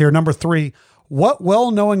favorite ones here. Number 3. What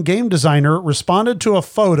well-known game designer responded to a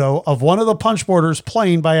photo of one of the punch boarders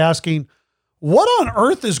playing by asking, what on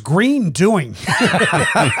earth is green doing? And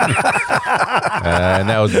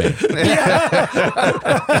that was me.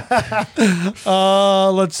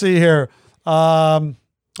 Let's see here.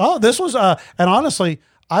 This was, and honestly,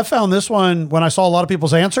 I found this one when I saw a lot of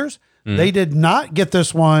people's answers. They did not get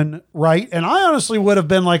this one right. And I honestly would have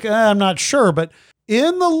been like, I'm not sure, but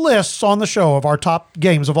in the lists on the show of our top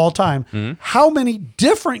games of all time, how many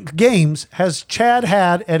different games has Chad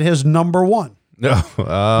had at his number 1? No, You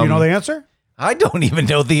know the answer? I don't even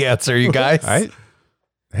know the answer, you guys.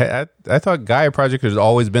 I thought Gaia Project has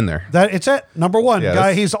always been there. That it's it. Number 1. Yeah,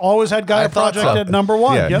 Guy, he's always had Gaia thought Project so. at number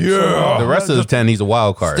 1. Yeah. Yep. So, The rest of the 10, he's a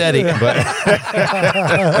wild card. Steady. But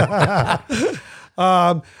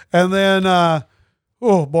and then,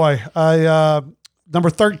 oh boy, number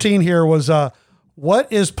 13 here was,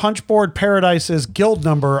 what is Punchboard Paradise's guild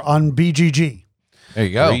number on BGG? There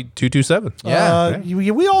you go. 3227. Yeah.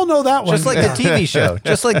 We all know that one. Just like the TV show.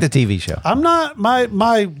 Just like the TV show. I'm not,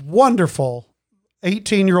 my wonderful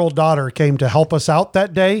 18-year-old daughter came to help us out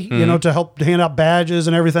that day, to help hand out badges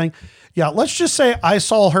and everything. Yeah, let's just say I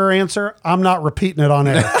saw her answer. I'm not repeating it on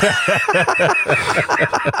air.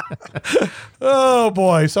 Oh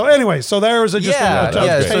boy. So anyway, so there was a So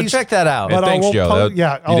taste. check that out. But thanks, Joe. You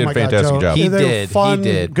did a fantastic job. He They were did. fun, He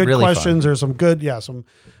did. good Really questions. fun. There's some good,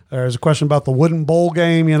 there's a question about the wooden bowl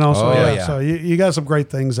game, So yeah. so you got some great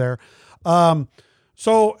things there.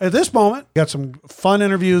 So at this moment, got some fun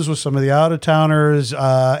interviews with some of the out of towners,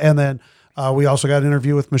 and then we also got an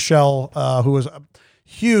interview with Michelle, who was a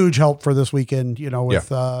huge help for this weekend. With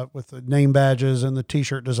the name badges and the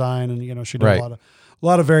T-shirt design, and she did a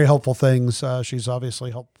lot of very helpful things. She's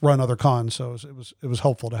obviously helped run other cons, so it was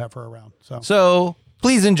helpful to have her around. So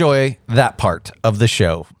Please enjoy that part of the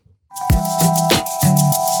show.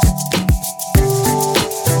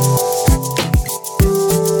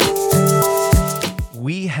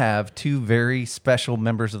 We have two very special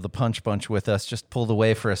members of the Punch Bunch with us. Just pulled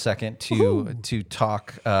away for a second to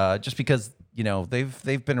talk, just because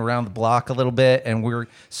they've been around the block a little bit, and we're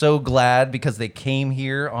so glad because they came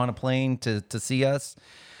here on a plane to see us.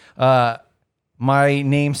 My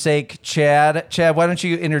namesake, Chad. Chad, why don't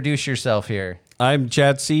you introduce yourself here? I'm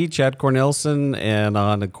Chad Cornelison, and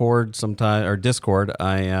on Discord,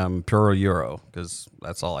 I am Puro Euro because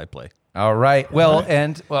that's all I play. All right. Well,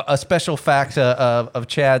 and a special fact of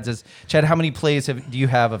Chad's is, Chad, how many plays do you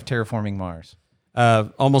have of Terraforming Mars?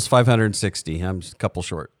 Almost 560. I'm just a couple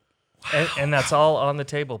short. And that's all on the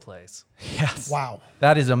table plays. Yes. Wow.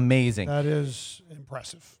 That is amazing. That is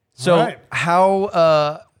impressive. So All right.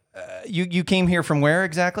 how you came here from where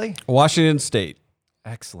exactly? Washington State.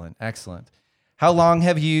 Excellent. How long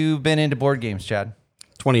have you been into board games, Chad?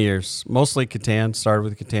 20 years. Mostly Catan. Started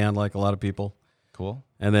with Catan like a lot of people. Cool.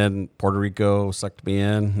 And then Puerto Rico sucked me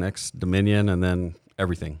in. Next Dominion, and then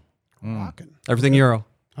everything. Rocking. Everything Euro.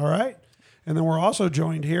 All right. And then we're also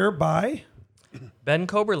joined here by... Ben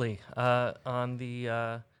Coberly on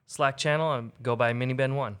the Slack channel. I go by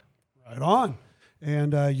MiniBen1. Right on.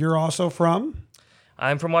 And you're also from?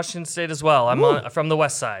 I'm from Washington State as well. I'm from the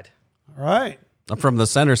west side. All right. I'm from the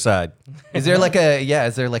center side. Is there like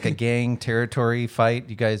a gang territory fight?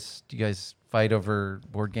 Do you guys fight over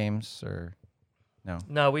board games or no?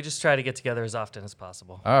 No, we just try to get together as often as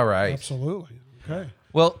possible. All right. Absolutely. Okay.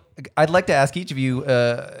 Well, I'd like to ask each of you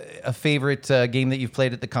a favorite game that you've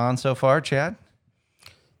played at the con so far, Chad.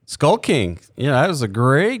 Skull King. Yeah, that was a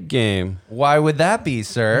great game. Why would that be,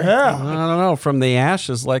 sir? I Yeah. don't know. From the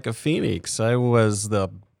ashes like a phoenix. I was the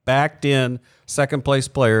backed in second place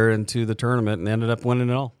player into the tournament and ended up winning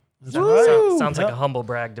it all. Sounds like a humble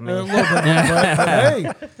brag to me. A little bit, but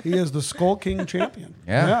hey, he is the Skull King champion.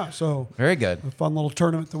 Yeah. So Very good. a fun little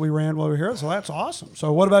tournament that we ran while we were here. So that's awesome.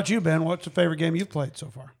 So what about you, Ben? What's the favorite game you've played so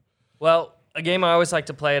far? Well, a game I always like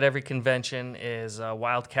to play at every convention is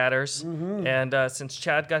Wildcatters. And since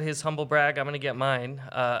Chad got his humble brag, I'm going to get mine.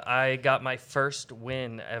 I got my first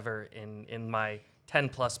win ever in my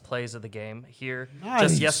 10-plus plays of the game here Nice.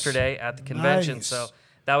 just yesterday at the convention. Nice. So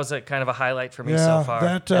that was a kind of a highlight for me Yeah, so far.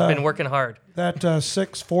 that, I've been working hard. That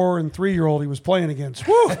 6, 4, and 3-year-old he was playing against.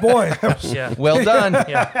 Woo, boy. That was- Yeah. Well done.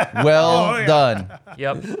 Yeah. Well done.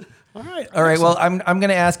 Yep. All right. All right. Well, I'm going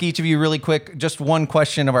to ask each of you really quick, just one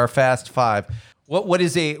question of our Fast Five.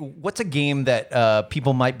 What's a game that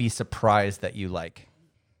people might be surprised that you like?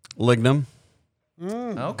 Lignum.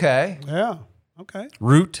 Okay. Yeah. Okay.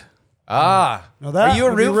 Root. Ah. Now that Are you a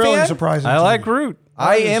would be Root really fan? surprising. I to like me. Root.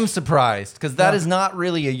 I am surprised because that is not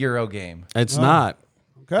really a Euro game. It's not.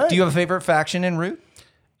 Okay. Do you have a favorite faction in Root?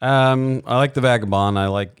 I like the Vagabond. I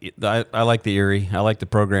like the Eerie. I like the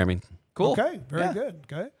programming. Cool. Okay. Very Yeah. good.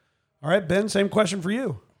 Okay. All right, Ben. Same question for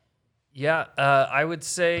you. Yeah, I would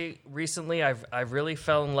say recently I've really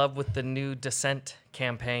fell in love with the new Descent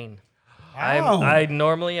campaign. Wow. I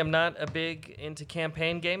normally am not a big into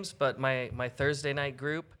campaign games, but my Thursday night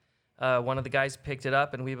group, one of the guys picked it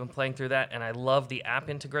up and we've been playing through that, and I love the app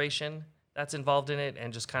integration that's involved in it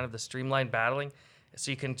and just kind of the streamlined battling. So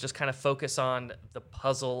you can just kind of focus on the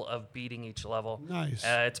puzzle of beating each level. Nice.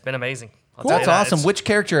 It's been amazing. I'll Cool. tell That's you that. awesome. It's- Which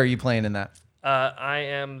character are you playing in that? I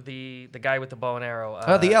am the guy with the bow and arrow.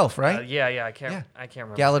 The elf, right? Yeah, I can't remember. his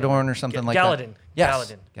name. Galadorn or something like Galadin. that.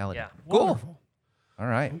 Yes. Galadin. Yeah. Cool. Wonderful. All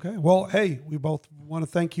right. Okay. Well, hey, we both want to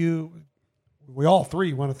thank you. We all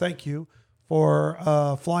three want to thank you for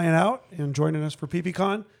flying out and joining us for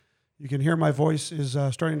PPCon. You can hear my voice is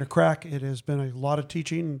starting to crack. It has been a lot of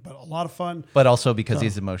teaching, but a lot of fun. But also because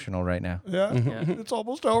he's emotional right now. Yeah, it's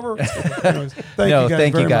almost over. Anyways, thank No, you guys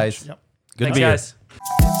thank you very guys. much. Yep. Good Thanks, to be here.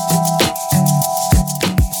 guys.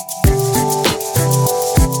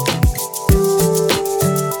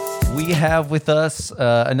 We have with us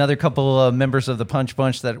another couple of members of the Punch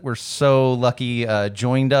Bunch that we're so lucky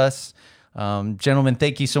joined us. Gentlemen,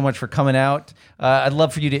 thank you so much for coming out. I'd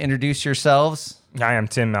love for you to introduce yourselves. Hi, I'm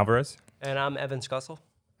Tim Alvarez. And I'm Evan Scussel.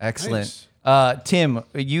 Excellent. Tim,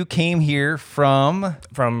 you came here from...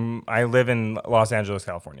 I live in Los Angeles,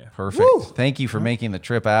 California. Perfect. Woo! Thank you for making the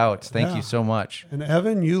trip out. Thank Yeah. you so much. And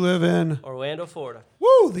Evan, you live in Orlando, Florida.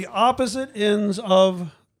 the opposite ends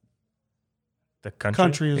of The country.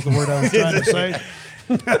 country is the word I was trying to say.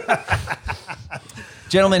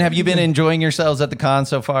 Gentlemen, have you been enjoying yourselves at the con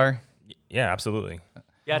so far? Yeah, absolutely.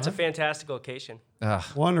 Yeah, it's a fantastic location.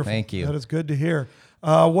 Wonderful. Thank you. That is good to hear.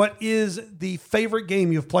 What is the favorite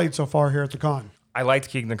game you've played so far here at the con? I liked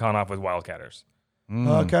kicking the con off with Wildcatters.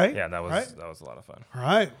 Okay. Yeah, that was Right. that was a lot of fun. All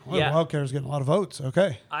right. Well, Yeah. Wildcatter's getting a lot of votes.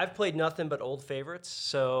 Okay. I've played nothing but old favorites,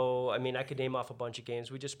 so I mean, I could name off a bunch of games.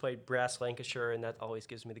 We just played Brass Lancashire, and that always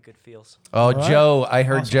gives me the good feels. Oh, right. Joe, I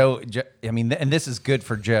heard Joe. I mean, and this is good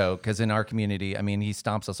for Joe because in our community, I mean, he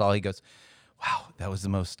stomps us all. He goes, "Wow, that was the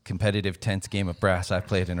most competitive, tense game of brass I've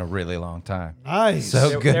played in a really long time." Nice.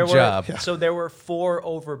 So good job. So there were 4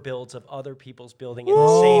 overbuilds of other people's building in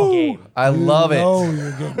the same game. I love it. Oh,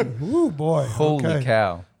 you're getting. Ooh, boy. Holy Okay.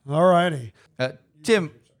 cow. All righty.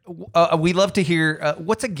 Tim, we love to hear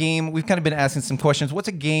what's a game. We've kind of been asking some questions. What's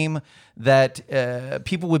a game that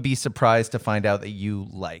people would be surprised to find out that you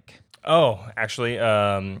like? Oh, actually,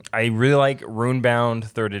 I really like Runebound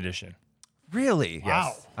 3rd Edition. Really?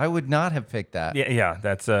 Wow. I would not have picked that. Yeah,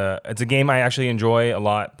 that's it's a game I actually enjoy a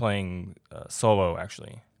lot playing solo.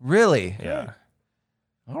 Actually, Really? yeah.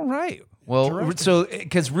 All right. Well, Interesting. so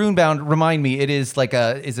because Runebound, remind me, is it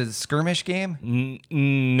a skirmish game?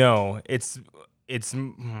 No, it's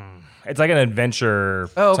like an adventure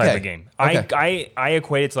Oh, type okay. of game. Okay. I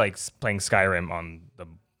equate it to like playing Skyrim on the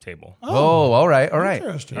table. Oh, all right.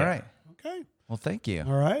 Interesting. All right. Okay. Well, thank you.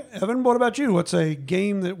 All right. Evan, what about you? What's a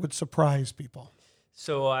game that would surprise people?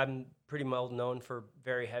 So I'm pretty well known for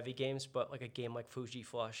very heavy games, but like a game like Fuji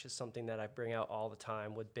Flush is something that I bring out all the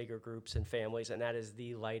time with bigger groups and families, and that is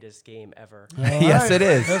the lightest game ever. Yes, right. it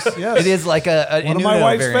is. Yes. It is like a One of my Uno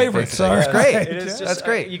wife's variant, favorites. basically. All It's right. great. It is just, That's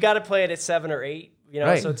great. You got to play it at 7 or 8,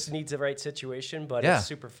 Right. so it needs the right situation, but Yeah. it's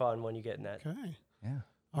super fun when you get in that. Okay. Yeah.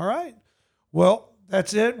 All right. Well,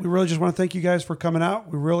 that's it. We really just want to thank you guys for coming out.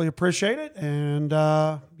 We really appreciate it. And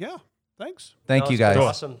yeah, thanks. Thank No, you it's been guys.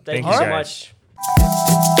 Awesome. Thank Thank you you so guys. much.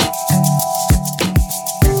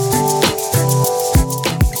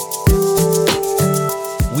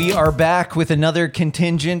 We are back with another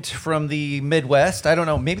contingent from the Midwest. I don't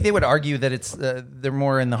know. Maybe they would argue that it's they're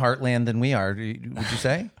more in the heartland than we are. Would you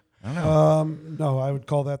say? I don't know. No, I would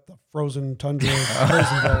call that the frozen tundra of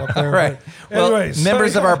Crazyville up there. All right. But Well, anyways,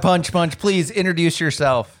 members of so- our Punch Punch, please introduce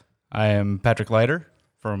yourself. I am Patrick Leiter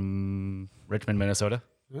from Richmond, Minnesota.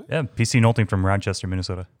 Yeah, PC Nolting from Rochester,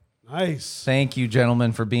 Minnesota. Nice. Thank you,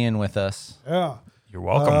 gentlemen, for being with us. Yeah. You're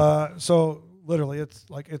welcome. So literally,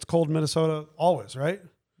 it's cold in Minnesota always, right?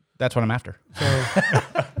 That's what I'm after.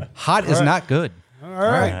 Hot is not good. All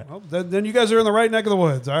right. Well, then you guys are in the right neck of the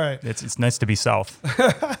woods. All right. It's nice to be south.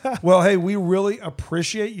 Well, hey, we really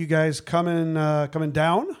appreciate you guys coming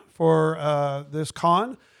down for this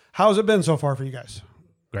con. How's it been so far for you guys?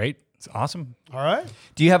 Great. It's awesome. All right.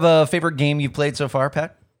 Do you have a favorite game you've played so far,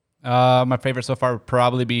 Pat? My favorite so far would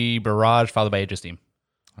probably be Barrage, followed by Age of Steam.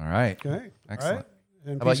 All right. Okay. Excellent. All right.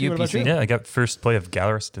 And How about you, what PC? Yeah, I got first play of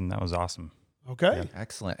Gallerist, and that was awesome. Okay.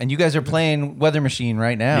 Excellent. And you guys are playing Weather Machine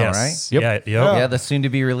right now, yes. right? Yep. Yeah. Yeah, the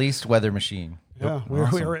soon-to-be-released Weather Machine. Yeah, we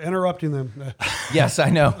were interrupting them. Yes, I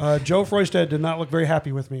know. Joe Freustedt did not look very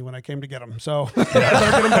happy with me when I came to get him. So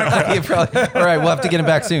You probably, all right, we'll have to get him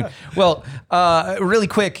back soon. Well, really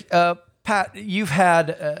quick, Pat, you've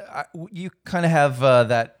had you kind of have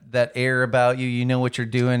that air about you. You know what you're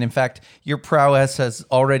doing. In fact, your prowess has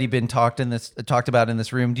already been talked about in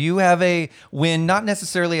this room. Do you have a win, not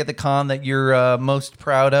necessarily at the con, that you're most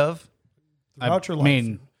proud of? throughout your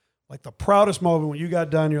life, like the proudest moment when you got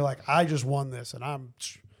done, you're like, I just won this, and I'm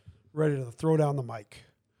ready to throw down the mic.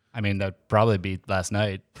 I mean, that'd probably be last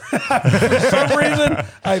night. For some reason,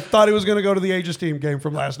 I thought he was going to go to the Age of Steam game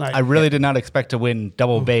from last night. I really did not expect to win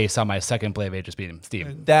double base on my second play of Age of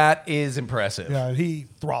Steam. That is impressive. Yeah, he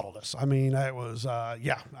throttled us. I mean, it was,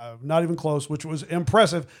 not even close, which was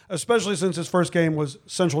impressive, especially since his first game was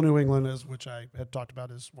Central New England, which I had talked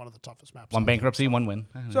about as one of the toughest maps. One bankruptcy, one win.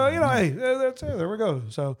 So, hey, that's it. There we go.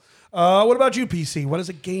 So, what about you, PC? What is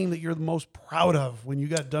a game that you're the most proud of when you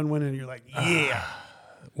got done winning and you're like, yeah.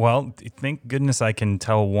 Well, thank goodness I can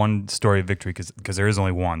tell one story of victory because there is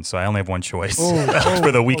only one, so I only have one choice for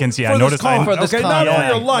the weekends. Yeah, For I this noticed. con. For this Okay, con, not yeah.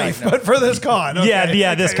 for your life, but for this con. Okay.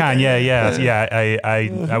 Yeah, this con. Yeah.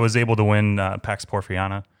 I was able to win Pax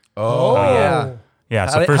Porfiana. Oh, yeah. Yeah.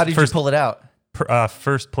 How So did, how did first you pull it out?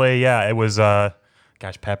 first play. Yeah, it was. Gosh,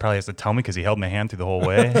 Pat probably has to tell me because he held my hand through the whole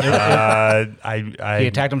way. He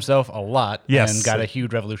attacked himself a lot Yes. and got a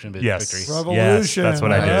huge revolution victory. Yes. Revolution. Yes, that's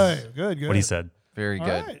what I did. All right. Good. What he said. Very All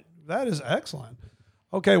good. right. That is excellent.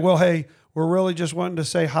 Okay, well, hey, we're really just wanting to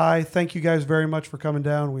say hi. Thank you guys very much for coming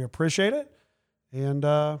down. We appreciate it. And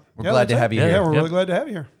we're glad to have you Yeah, here. we're Yep. really glad to have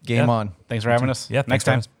you here. Game on. Thanks for having us. Yeah. Next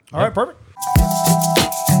thanks, time. guys. All right, perfect.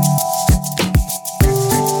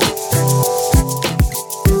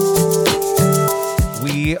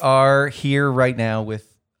 We are here right now with,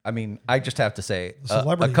 I mean, I just have to say, a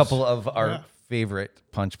Celebrities. couple of our favorite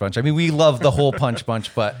Punch Bunch? I mean, we love the whole Punch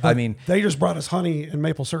Bunch, but I mean, They just brought us honey and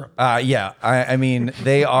maple syrup. yeah, I mean,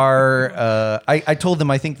 they are. I told them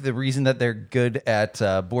I think the reason that they're good at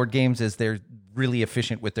board games is they're really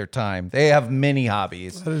efficient with their time. They have many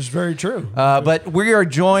hobbies. That is very true. But we are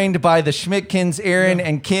joined by the Schmidtkins, Aaron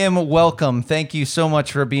and Kim. Welcome. Thank you so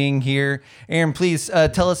much for being here. Aaron, please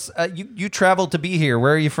tell us, you traveled to be here.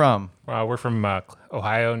 Where are you from? We're from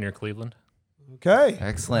Ohio, near Cleveland. Okay.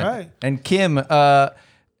 Excellent. All right. And Kim,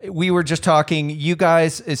 we were just talking. You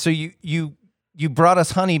guys, so you brought us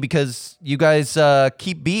honey because you guys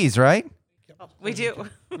keep bees, right? We do.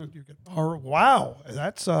 Oh, wow.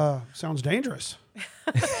 That sounds dangerous.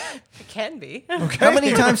 It can be. Okay. How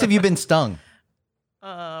many times have you been stung?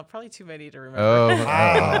 Probably too many to remember. Oh,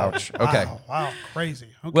 ouch. Okay. Wow. Crazy.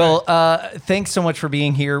 Okay. Well, thanks so much for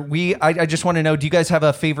being here. I just want to know, do you guys have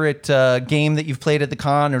a favorite game that you've played at the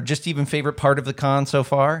con, or just even favorite part of the con so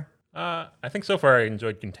far? I think so far I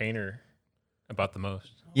enjoyed Container about the most.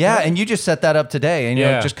 Yeah, and you just set that up today, and you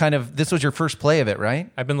know, Yeah. just kind of, this was your first play of it, right?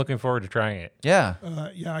 I've been looking forward to trying it. Yeah.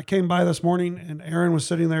 Yeah, I came by this morning and Aaron was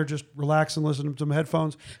sitting there just relaxing, listening to some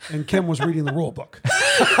headphones, and Kim was reading the rule book.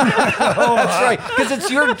 Oh, that's right, because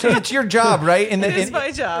it's your job, right? It is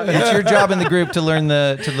my job. It's your job in the group to learn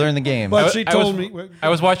the game. But she told me. I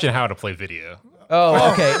was watching how to play video.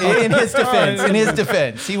 Oh, okay. In his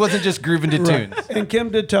defense, he wasn't just grooving to tunes. And Kim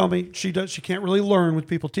did tell me she can't really learn with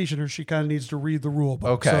people teaching her. She kind of needs to read the rule book.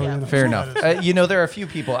 Okay, So, you know, fair so enough. that is- There are a few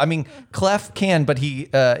people. I mean, Clef can, but he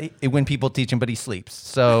when people teach him, but he sleeps.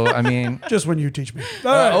 So I mean, just when you teach me.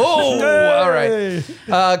 All right. all Yay.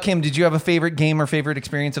 right. Kim, did you have a favorite game or favorite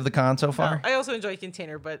experience of the con so far? I also enjoy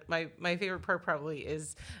Container, but my favorite part probably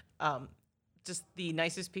is just the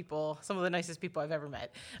nicest people, some of the nicest people I've ever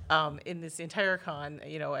met in this entire con.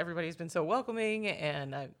 You know, everybody's been so welcoming,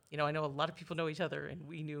 and I know a lot of people know each other, and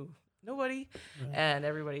we knew nobody, and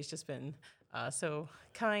everybody's just been so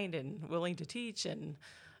kind and willing to teach, and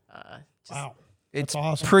Wow. It's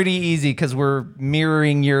awesome. pretty easy because we're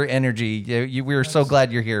mirroring your energy. We're so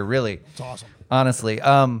glad you're here, really. It's awesome. Honestly.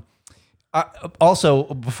 Also,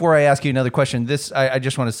 before I ask you another question, I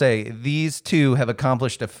just want to say these two have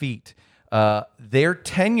accomplished a feat. Their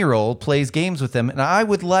 10-year-old plays games with them, and I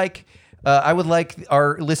would like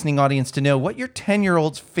our listening audience to know what your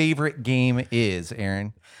 10-year-old's favorite game is,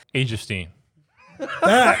 Aaron. Age of Steam.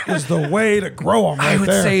 That is the way to grow them. Right I would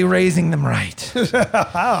there. say raising them right. We've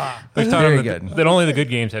taught Very them good. that only the good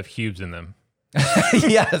games have cubes in them.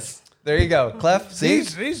 Yes. There you go. Clef, see?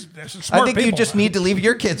 These smart I think you people. just need to leave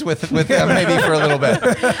your kids with them maybe for a little bit.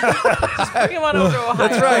 bring them on over to Ohio.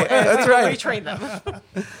 That's right. That's right. Retrain them.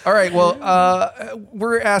 All right. Well,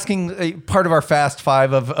 we're asking part of our fast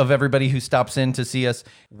five of everybody who stops in to see us.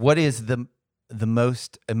 What is the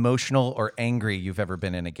most emotional or angry you've ever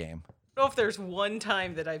been in a game? I don't know if there's one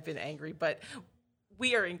time that I've been angry, but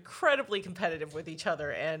we are incredibly competitive with each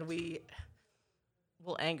other, and we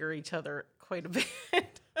will anger each other quite a bit.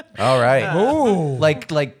 All right. Ooh.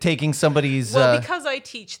 Like taking somebody's. Well, because I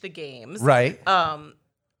teach the games, right.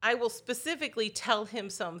 I will specifically tell him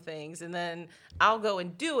some things, and then I'll go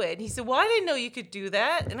and do it. And he said, "Well, I didn't know you could do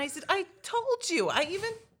that." And I said, "I told you. I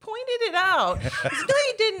even pointed it out." He said, "No,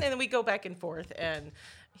 you didn't." And then we go back and forth, and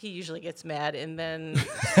he usually gets mad, and then most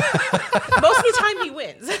of the time he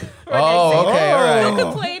wins. Oh, okay, all right. He'll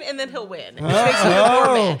complain, and then he'll win, which makes me more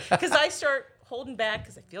mad because I start holding back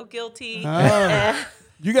because I feel guilty. And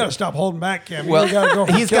You got to stop holding back, Kim. Well, you gotta go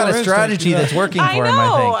for he's got killer a instinct. strategy Yeah. that's working for I him,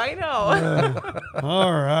 know, I think. I know.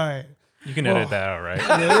 All right. You can edit that out,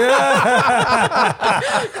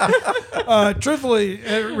 right? Truthfully,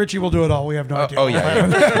 Richie will do it all. We have no idea. Oh,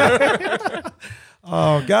 yeah.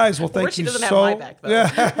 Oh, guys, well, thank Richie you doesn't so. have my back, though.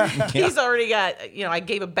 Yeah. He's already got, I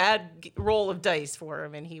gave a bad roll of dice for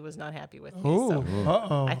him, and he was not happy with me. So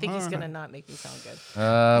Uh-oh. I think he's going to not make me sound good.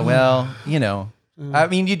 Well, I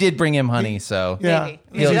mean, you did bring him honey, so. Yeah. Maybe.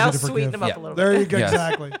 It's easy I'll to sweeten forgive. him up a little There bit. you go. Yes.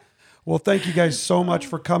 Exactly. Well, thank you guys so much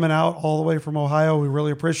for coming out all the way from Ohio. We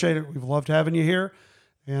really appreciate it. We've loved having you here.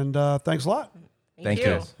 And thanks a lot. Thank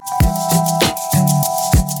you.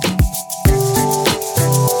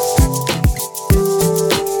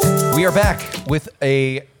 We are back with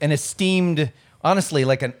an esteemed, honestly,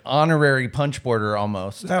 like an honorary punch boarder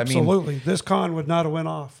almost. Absolutely. This con would not have went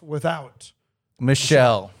off without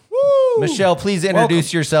Michelle. Woo! Michelle, please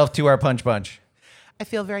introduce yourself to our Punch Bunch. I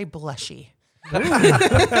feel very blushy.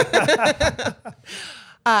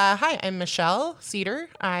 Hi, I'm Michelle Cedar.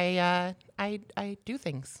 I do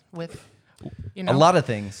things with, A lot of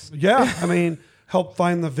things. Yeah, I mean, help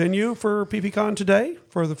find the venue for PPCon today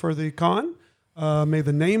for the con. Made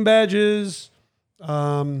the name badges.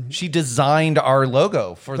 She designed our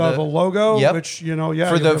logo for the logo, Yep. which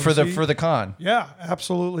for the con. Yeah,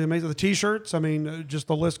 absolutely amazing. The T-shirts, I mean, just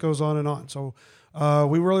the list goes on and on. So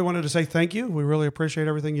we really wanted to say thank you. We really appreciate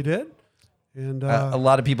everything you did. And a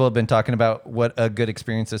lot of people have been talking about what a good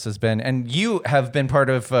experience this has been, and you have been part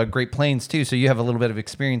of Great Plains too, so you have a little bit of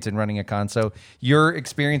experience in running a con. So your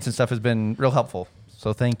experience and stuff has been real helpful.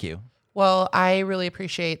 So thank you. Well, I really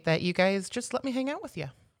appreciate that you guys just let me hang out with you.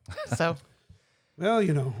 So. Well,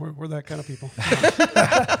 we're that kind of people.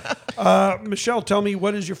 Michelle, tell me,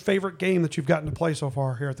 what is your favorite game that you've gotten to play so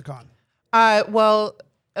far here at the con? Well,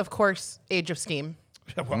 of course, Age of Steam.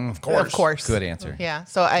 Well, of course. Of course. Good answer. Yeah.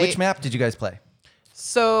 So Which map did you guys play?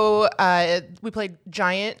 So we played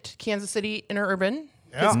Giant, Kansas City, Interurban.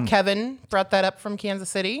 Yeah. Kevin brought that up from Kansas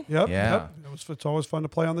City. Yep. Yeah. Yep. It's always fun to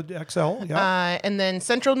play on the XL. Yeah. And then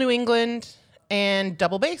Central New England and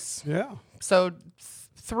Double Base. Yeah. So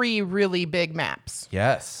 3 really big maps.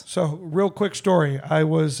 Yes. So real quick story. I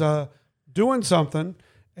was doing something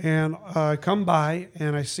and I come by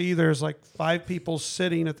and I see there's like 5 people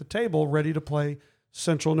sitting at the table ready to play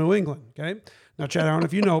Central New England. Okay. Now, Chad, I don't know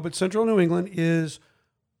if you know, but Central New England is,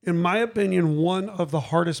 in my opinion, one of the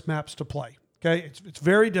hardest maps to play. Okay. It's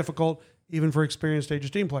very difficult, even for experienced Age of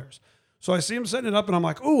Steam players. So I see him setting it up and I'm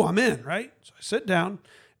like, ooh, I'm in, right? So I sit down,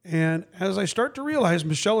 and as I start to realize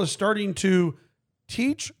Michelle is starting to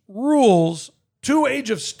teach rules to Age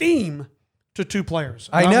of Steam to 2 players.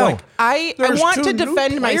 And I know. I'm like, I "There's want 2 to new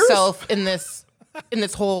defend players?" myself in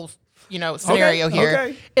this whole scenario here.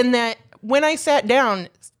 Okay. In that when I sat down,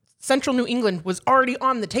 Central New England was already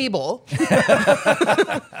on the table.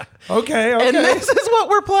 Okay. And this is what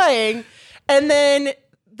we're playing. And then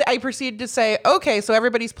I proceeded to say, okay, so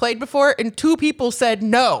everybody's played before, and 2 people said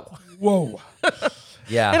no. Whoa.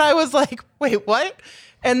 Yeah. And I was like, wait, what?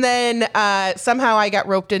 And then somehow I got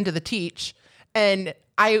roped into the teach. And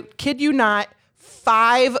I kid you not,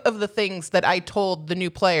 5 of the things that I told the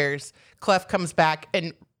new players, Clef comes back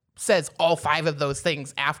and says all 5 of those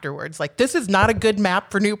things afterwards. Like, this is not a good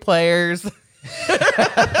map for new players.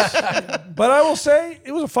 But I will say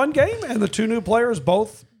it was a fun game, and the 2 new players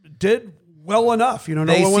both did well enough. No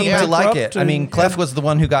They one went seem to like bankrupt it. I mean, Clef was the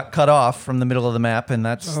one who got cut off from the middle of the map, and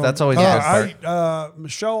that's always a good part.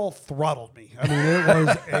 Michelle throttled me. I mean, it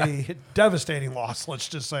was a devastating loss. Let's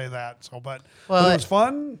just say that. So, but it was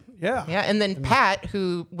fun. Yeah. Yeah. And then Pat,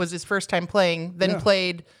 who was his first time playing, then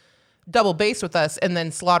played Double Base with us and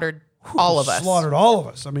then slaughtered all of us. Slaughtered all of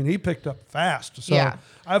us. I mean, he picked up fast. So Yeah.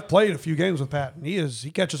 I've played a few games with Pat, and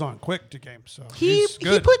he catches on quick to games. So He he's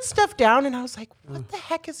good. put stuff down, and I was like, what the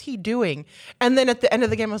heck is he doing? And then at the end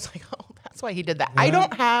of the game, I was like, oh, that's why he did that. I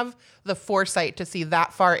don't have the foresight to see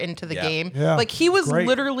that far into the game. Yeah. Like, he was Great.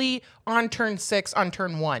 literally on turn 6, on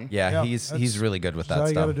turn 1. Yeah, he's really good with That's that how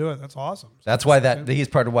you got stuff. to do it. That's awesome. That's why he's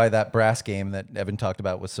part of why that brass game that Evan talked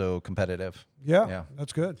about was so competitive. Yeah,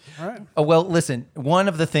 that's good. All right. Oh, well, listen, one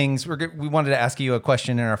of the things we wanted to ask you a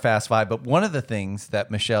question in our Fast Five, but one of the things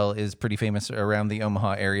that Michelle is pretty famous around the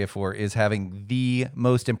Omaha area for is having the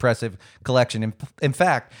most impressive collection. In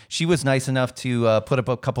fact, she was nice enough to put up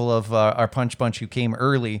a couple of our Punch Bunch who came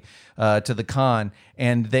early to the con,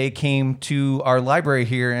 and they came to our library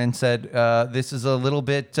here and said, this is a little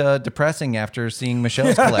bit depressing after seeing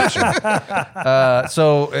Michelle's collection.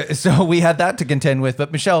 So we had that to contend with.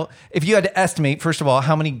 But Michelle, if you had to estimate, first of all,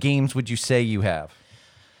 how many games would you say you have?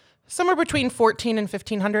 Somewhere between 14 and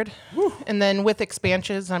 1,500. And then with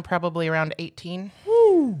expansions, I'm probably around 18.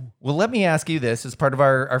 Well, let me ask you this as part of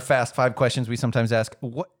our Fast Five questions we sometimes ask.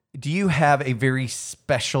 What do you have a very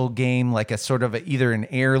special game, like a sort of either an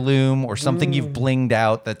heirloom or something you've blinged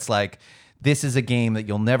out that's like, this is a game that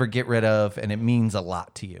you'll never get rid of and it means a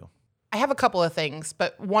lot to you? I have a couple of things,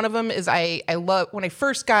 but one of them is I love, when I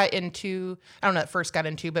first got into, I don't know, first got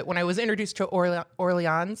into, but when I was introduced to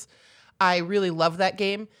Orleans, I really loved that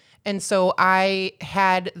game. And so I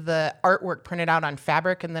had the artwork printed out on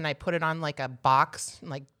fabric, and then I put it on like a box, and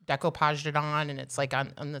like decoupaged it on, and it's like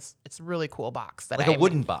on this, it's a really cool box. That Like I a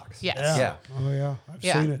wooden box. Yes. Yeah. Oh, yeah. I've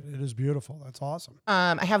seen it. It is beautiful. That's awesome.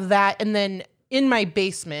 I have that. And then in my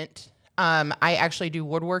basement, I actually do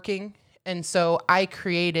woodworking. And so I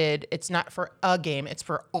created, it's not for a game, it's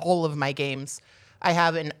for all of my games. I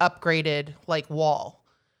have an upgraded like wall.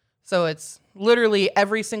 So it's literally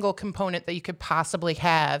every single component that you could possibly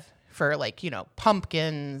have for like,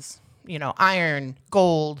 pumpkins, iron,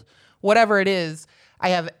 gold, whatever it is. I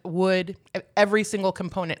have wood, every single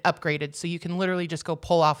component upgraded. So you can literally just go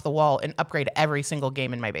pull off the wall and upgrade every single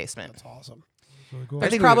game in my basement. That's awesome. I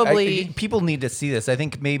think people need to see this. I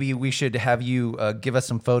think maybe we should have you give us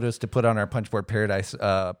some photos to put on our Punchboard Paradise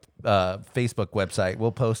Facebook website.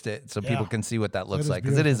 We'll post it so people can see what that looks like,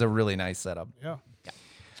 because it is a really nice setup. Yeah.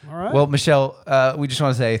 All right. Well, Michelle, we just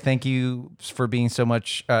want to say thank you for being so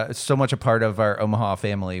much a part of our Omaha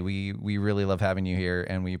family. We really love having you here,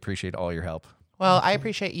 and we appreciate all your help. Well, I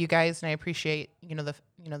appreciate you guys, and I appreciate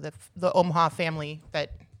the Omaha family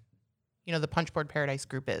that the Punchboard Paradise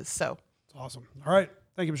group is. So it's awesome. All right,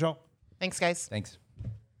 thank you, Michelle. Thanks, guys. Thanks.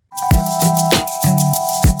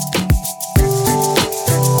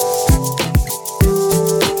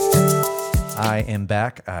 I am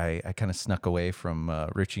back. I kind of snuck away from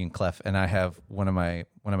Richie and Clef, and I have one of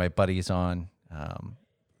my buddies on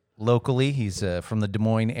locally. He's from the Des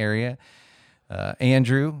Moines area.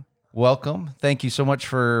 Andrew, welcome. Thank you so much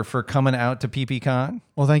for coming out to PPCon.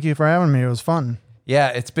 Well, thank you for having me. It was fun. Yeah,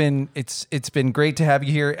 it's been great to have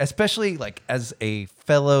you here, especially like as a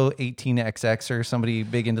fellow 18xxer, somebody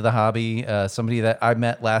big into the hobby, somebody that I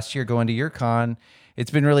met last year going to your con. It's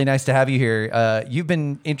been really nice to have you here. You've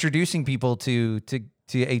been introducing people to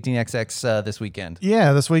 18xx this weekend.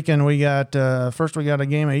 Yeah, this weekend we got first we got a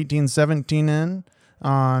game of 1817 in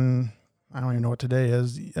on, I don't even know what today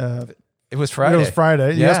is. It was Friday. It was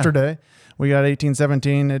Friday, yeah. Yesterday. We got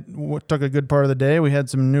 1817. It took a good part of the day. We had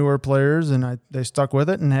some newer players, and they stuck with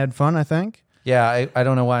it and had fun, I think. Yeah, I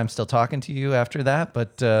don't know why I'm still talking to you after that,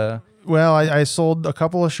 but... Well, I sold a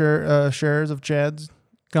couple of shares of Chad's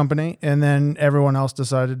company, and then everyone else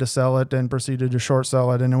decided to sell it and proceeded to short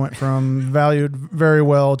sell it, and it went from valued very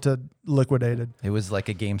well to liquidated. It was like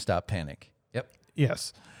a GameStop panic. Yep.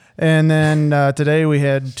 Yes. And then today we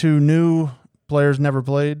had two new players never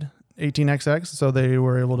played 18xx, so they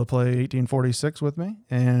were able to play 1846 with me,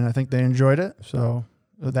 and I think they enjoyed it. So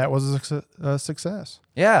that was a success.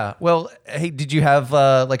 Yeah. Well, hey, did you have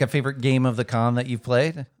like a favorite game of the con that you've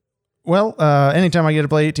played? Well, anytime I get to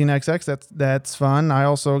play 18xx, that's fun. I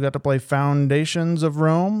also got to play Foundations of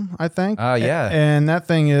Rome, I think. Yeah. And that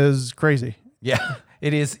thing is crazy. Yeah,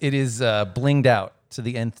 it is blinged out to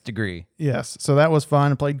the nth degree. Yes. So that was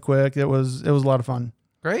fun. I played quick. It was a lot of fun.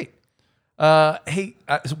 Great. Hey,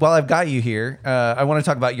 while I've got you here, I want to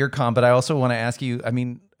talk about your con, but I also want to ask you, I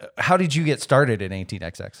mean, how did you get started in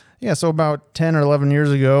 18xx? Yeah, so about 10 or 11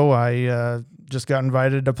 years ago, I just got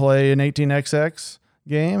invited to play an 18xx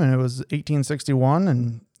game, and it was 1861,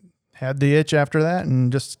 and had the itch after that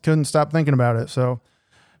and just couldn't stop thinking about it. So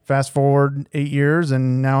fast forward 8 years,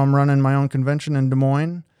 and now I'm running my own convention in Des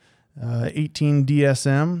Moines, 18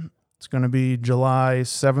 DSM. It's going to be July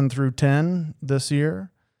 7 through 10 this year.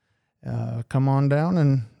 Come on down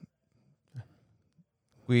and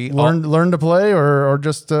learn to play, or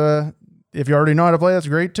just if you already know how to play, that's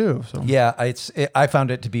great too. So yeah, I found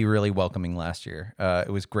it to be really welcoming last year. It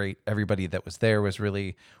was great. Everybody that was there was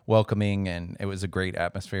really welcoming, and it was a great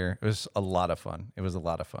atmosphere. It was a lot of fun.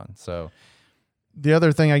 So the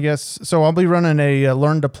other thing, I guess, so I'll be running a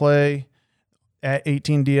learn to play at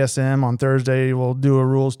 18 DSM on Thursday. We'll do a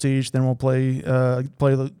rules teach, then we'll play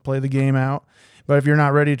the game out. But if you're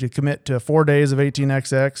not ready to commit to 4 days of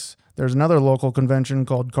 18xx, there's another local convention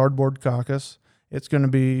called Cardboard Caucus. It's going to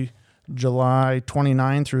be July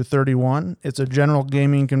 29 through 31. It's a general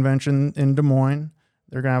gaming convention in Des Moines.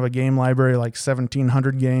 They're going to have a game library, like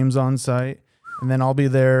 1,700 games on site. And then I'll be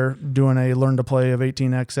there doing a learn to play of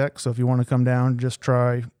 18xx. So if you want to come down, just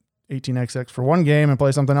try 18xx for one game and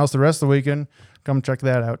play something else the rest of the weekend, come check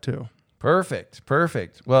that out too. Perfect.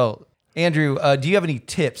 Well, Andrew, do you have any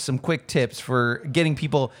tips, some quick tips for getting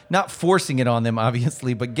people, not forcing it on them,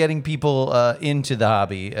 obviously, but getting people into the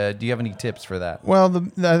hobby? Do you have any tips for that? Well,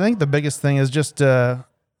 I think the biggest thing is just, like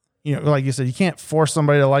you said, you can't force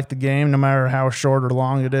somebody to like the game no matter how short or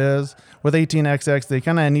long it is. With 18xx, they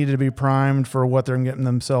kind of need to be primed for what they're getting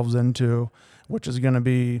themselves into, which is going to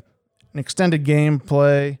be an extended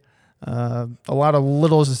gameplay, a lot of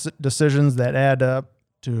little decisions that add up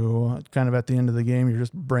to kind of at the end of the game, your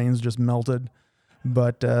brain's just melted.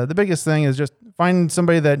 But the biggest thing is just find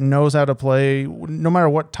somebody that knows how to play, no matter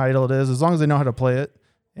what title it is, as long as they know how to play it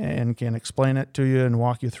and can explain it to you and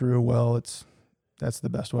walk you through. Well, that's the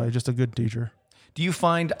best way. Just a good teacher. Do you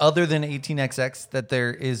find, other than 18xx, that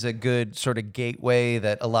there is a good sort of gateway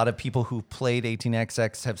that a lot of people who played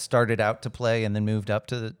 18xx have started out to play and then moved up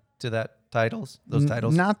to those titles?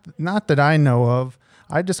 Not that I know of.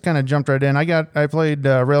 I just kind of jumped right in. I played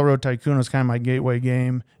Railroad Tycoon as kind of my gateway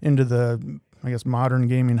game into the, I guess, modern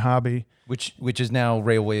gaming hobby. Which is now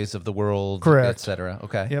Railways of the World, correct, et cetera.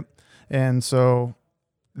 Okay. Yep. And so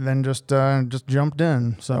then just jumped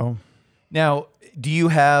in. So now, do you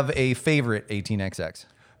have a favorite 18xx?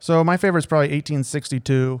 So my favorite's probably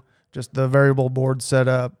 1862, just the variable board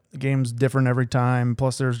setup. The game's different every time.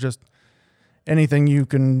 Plus, there's just anything you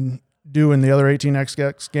can do in the other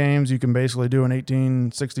 18xx games, you can basically do in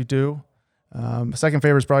 1862. Second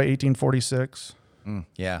favorite is probably 1846.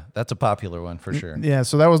 Yeah, that's a popular one for sure. Yeah,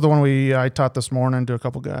 so that was the one I taught this morning to a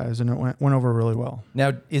couple guys, and it went over really well.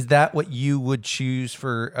 Now, is that what you would choose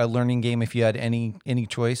for a learning game if you had any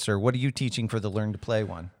choice, or what are you teaching for the Learn to Play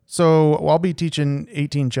one? So I'll be teaching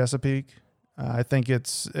 18 Chesapeake. I think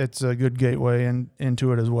it's a good gateway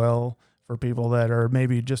into it as well for people that are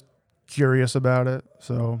maybe just curious about it.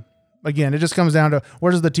 So again, it just comes down to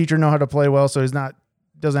where does the teacher know how to play well, so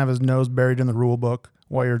doesn't have his nose buried in the rule book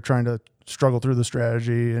while you're trying to struggle through the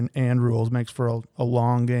strategy and rules. Makes for a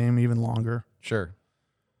long game, even longer. Sure.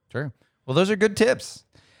 Well, those are good tips.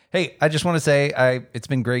 Hey, I just want to say it's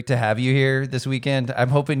been great to have you here this weekend. I'm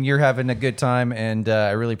hoping you're having a good time, and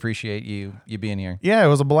I really appreciate you being here. Yeah, it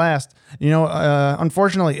was a blast.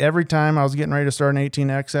 Unfortunately, every time I was getting ready to start an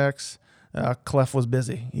 18xx, Clef was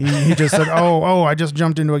busy. He just said, "Oh, I just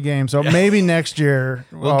jumped into a game." So maybe next year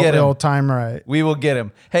we'll get him. Time right. We will get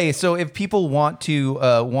him. Hey, so if people want to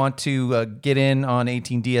get in on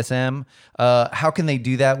 18DSM, how can they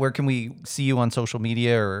do that? Where can we see you on social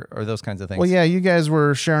media or those kinds of things? Well, yeah, you guys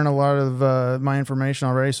were sharing a lot of my information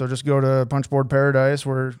already. So just go to Punchboard Paradise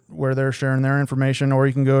where they're sharing their information, or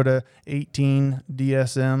you can go to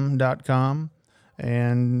 18dsm.com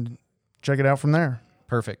and check it out from there.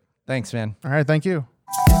 Perfect. Thanks, man. All right. Thank you.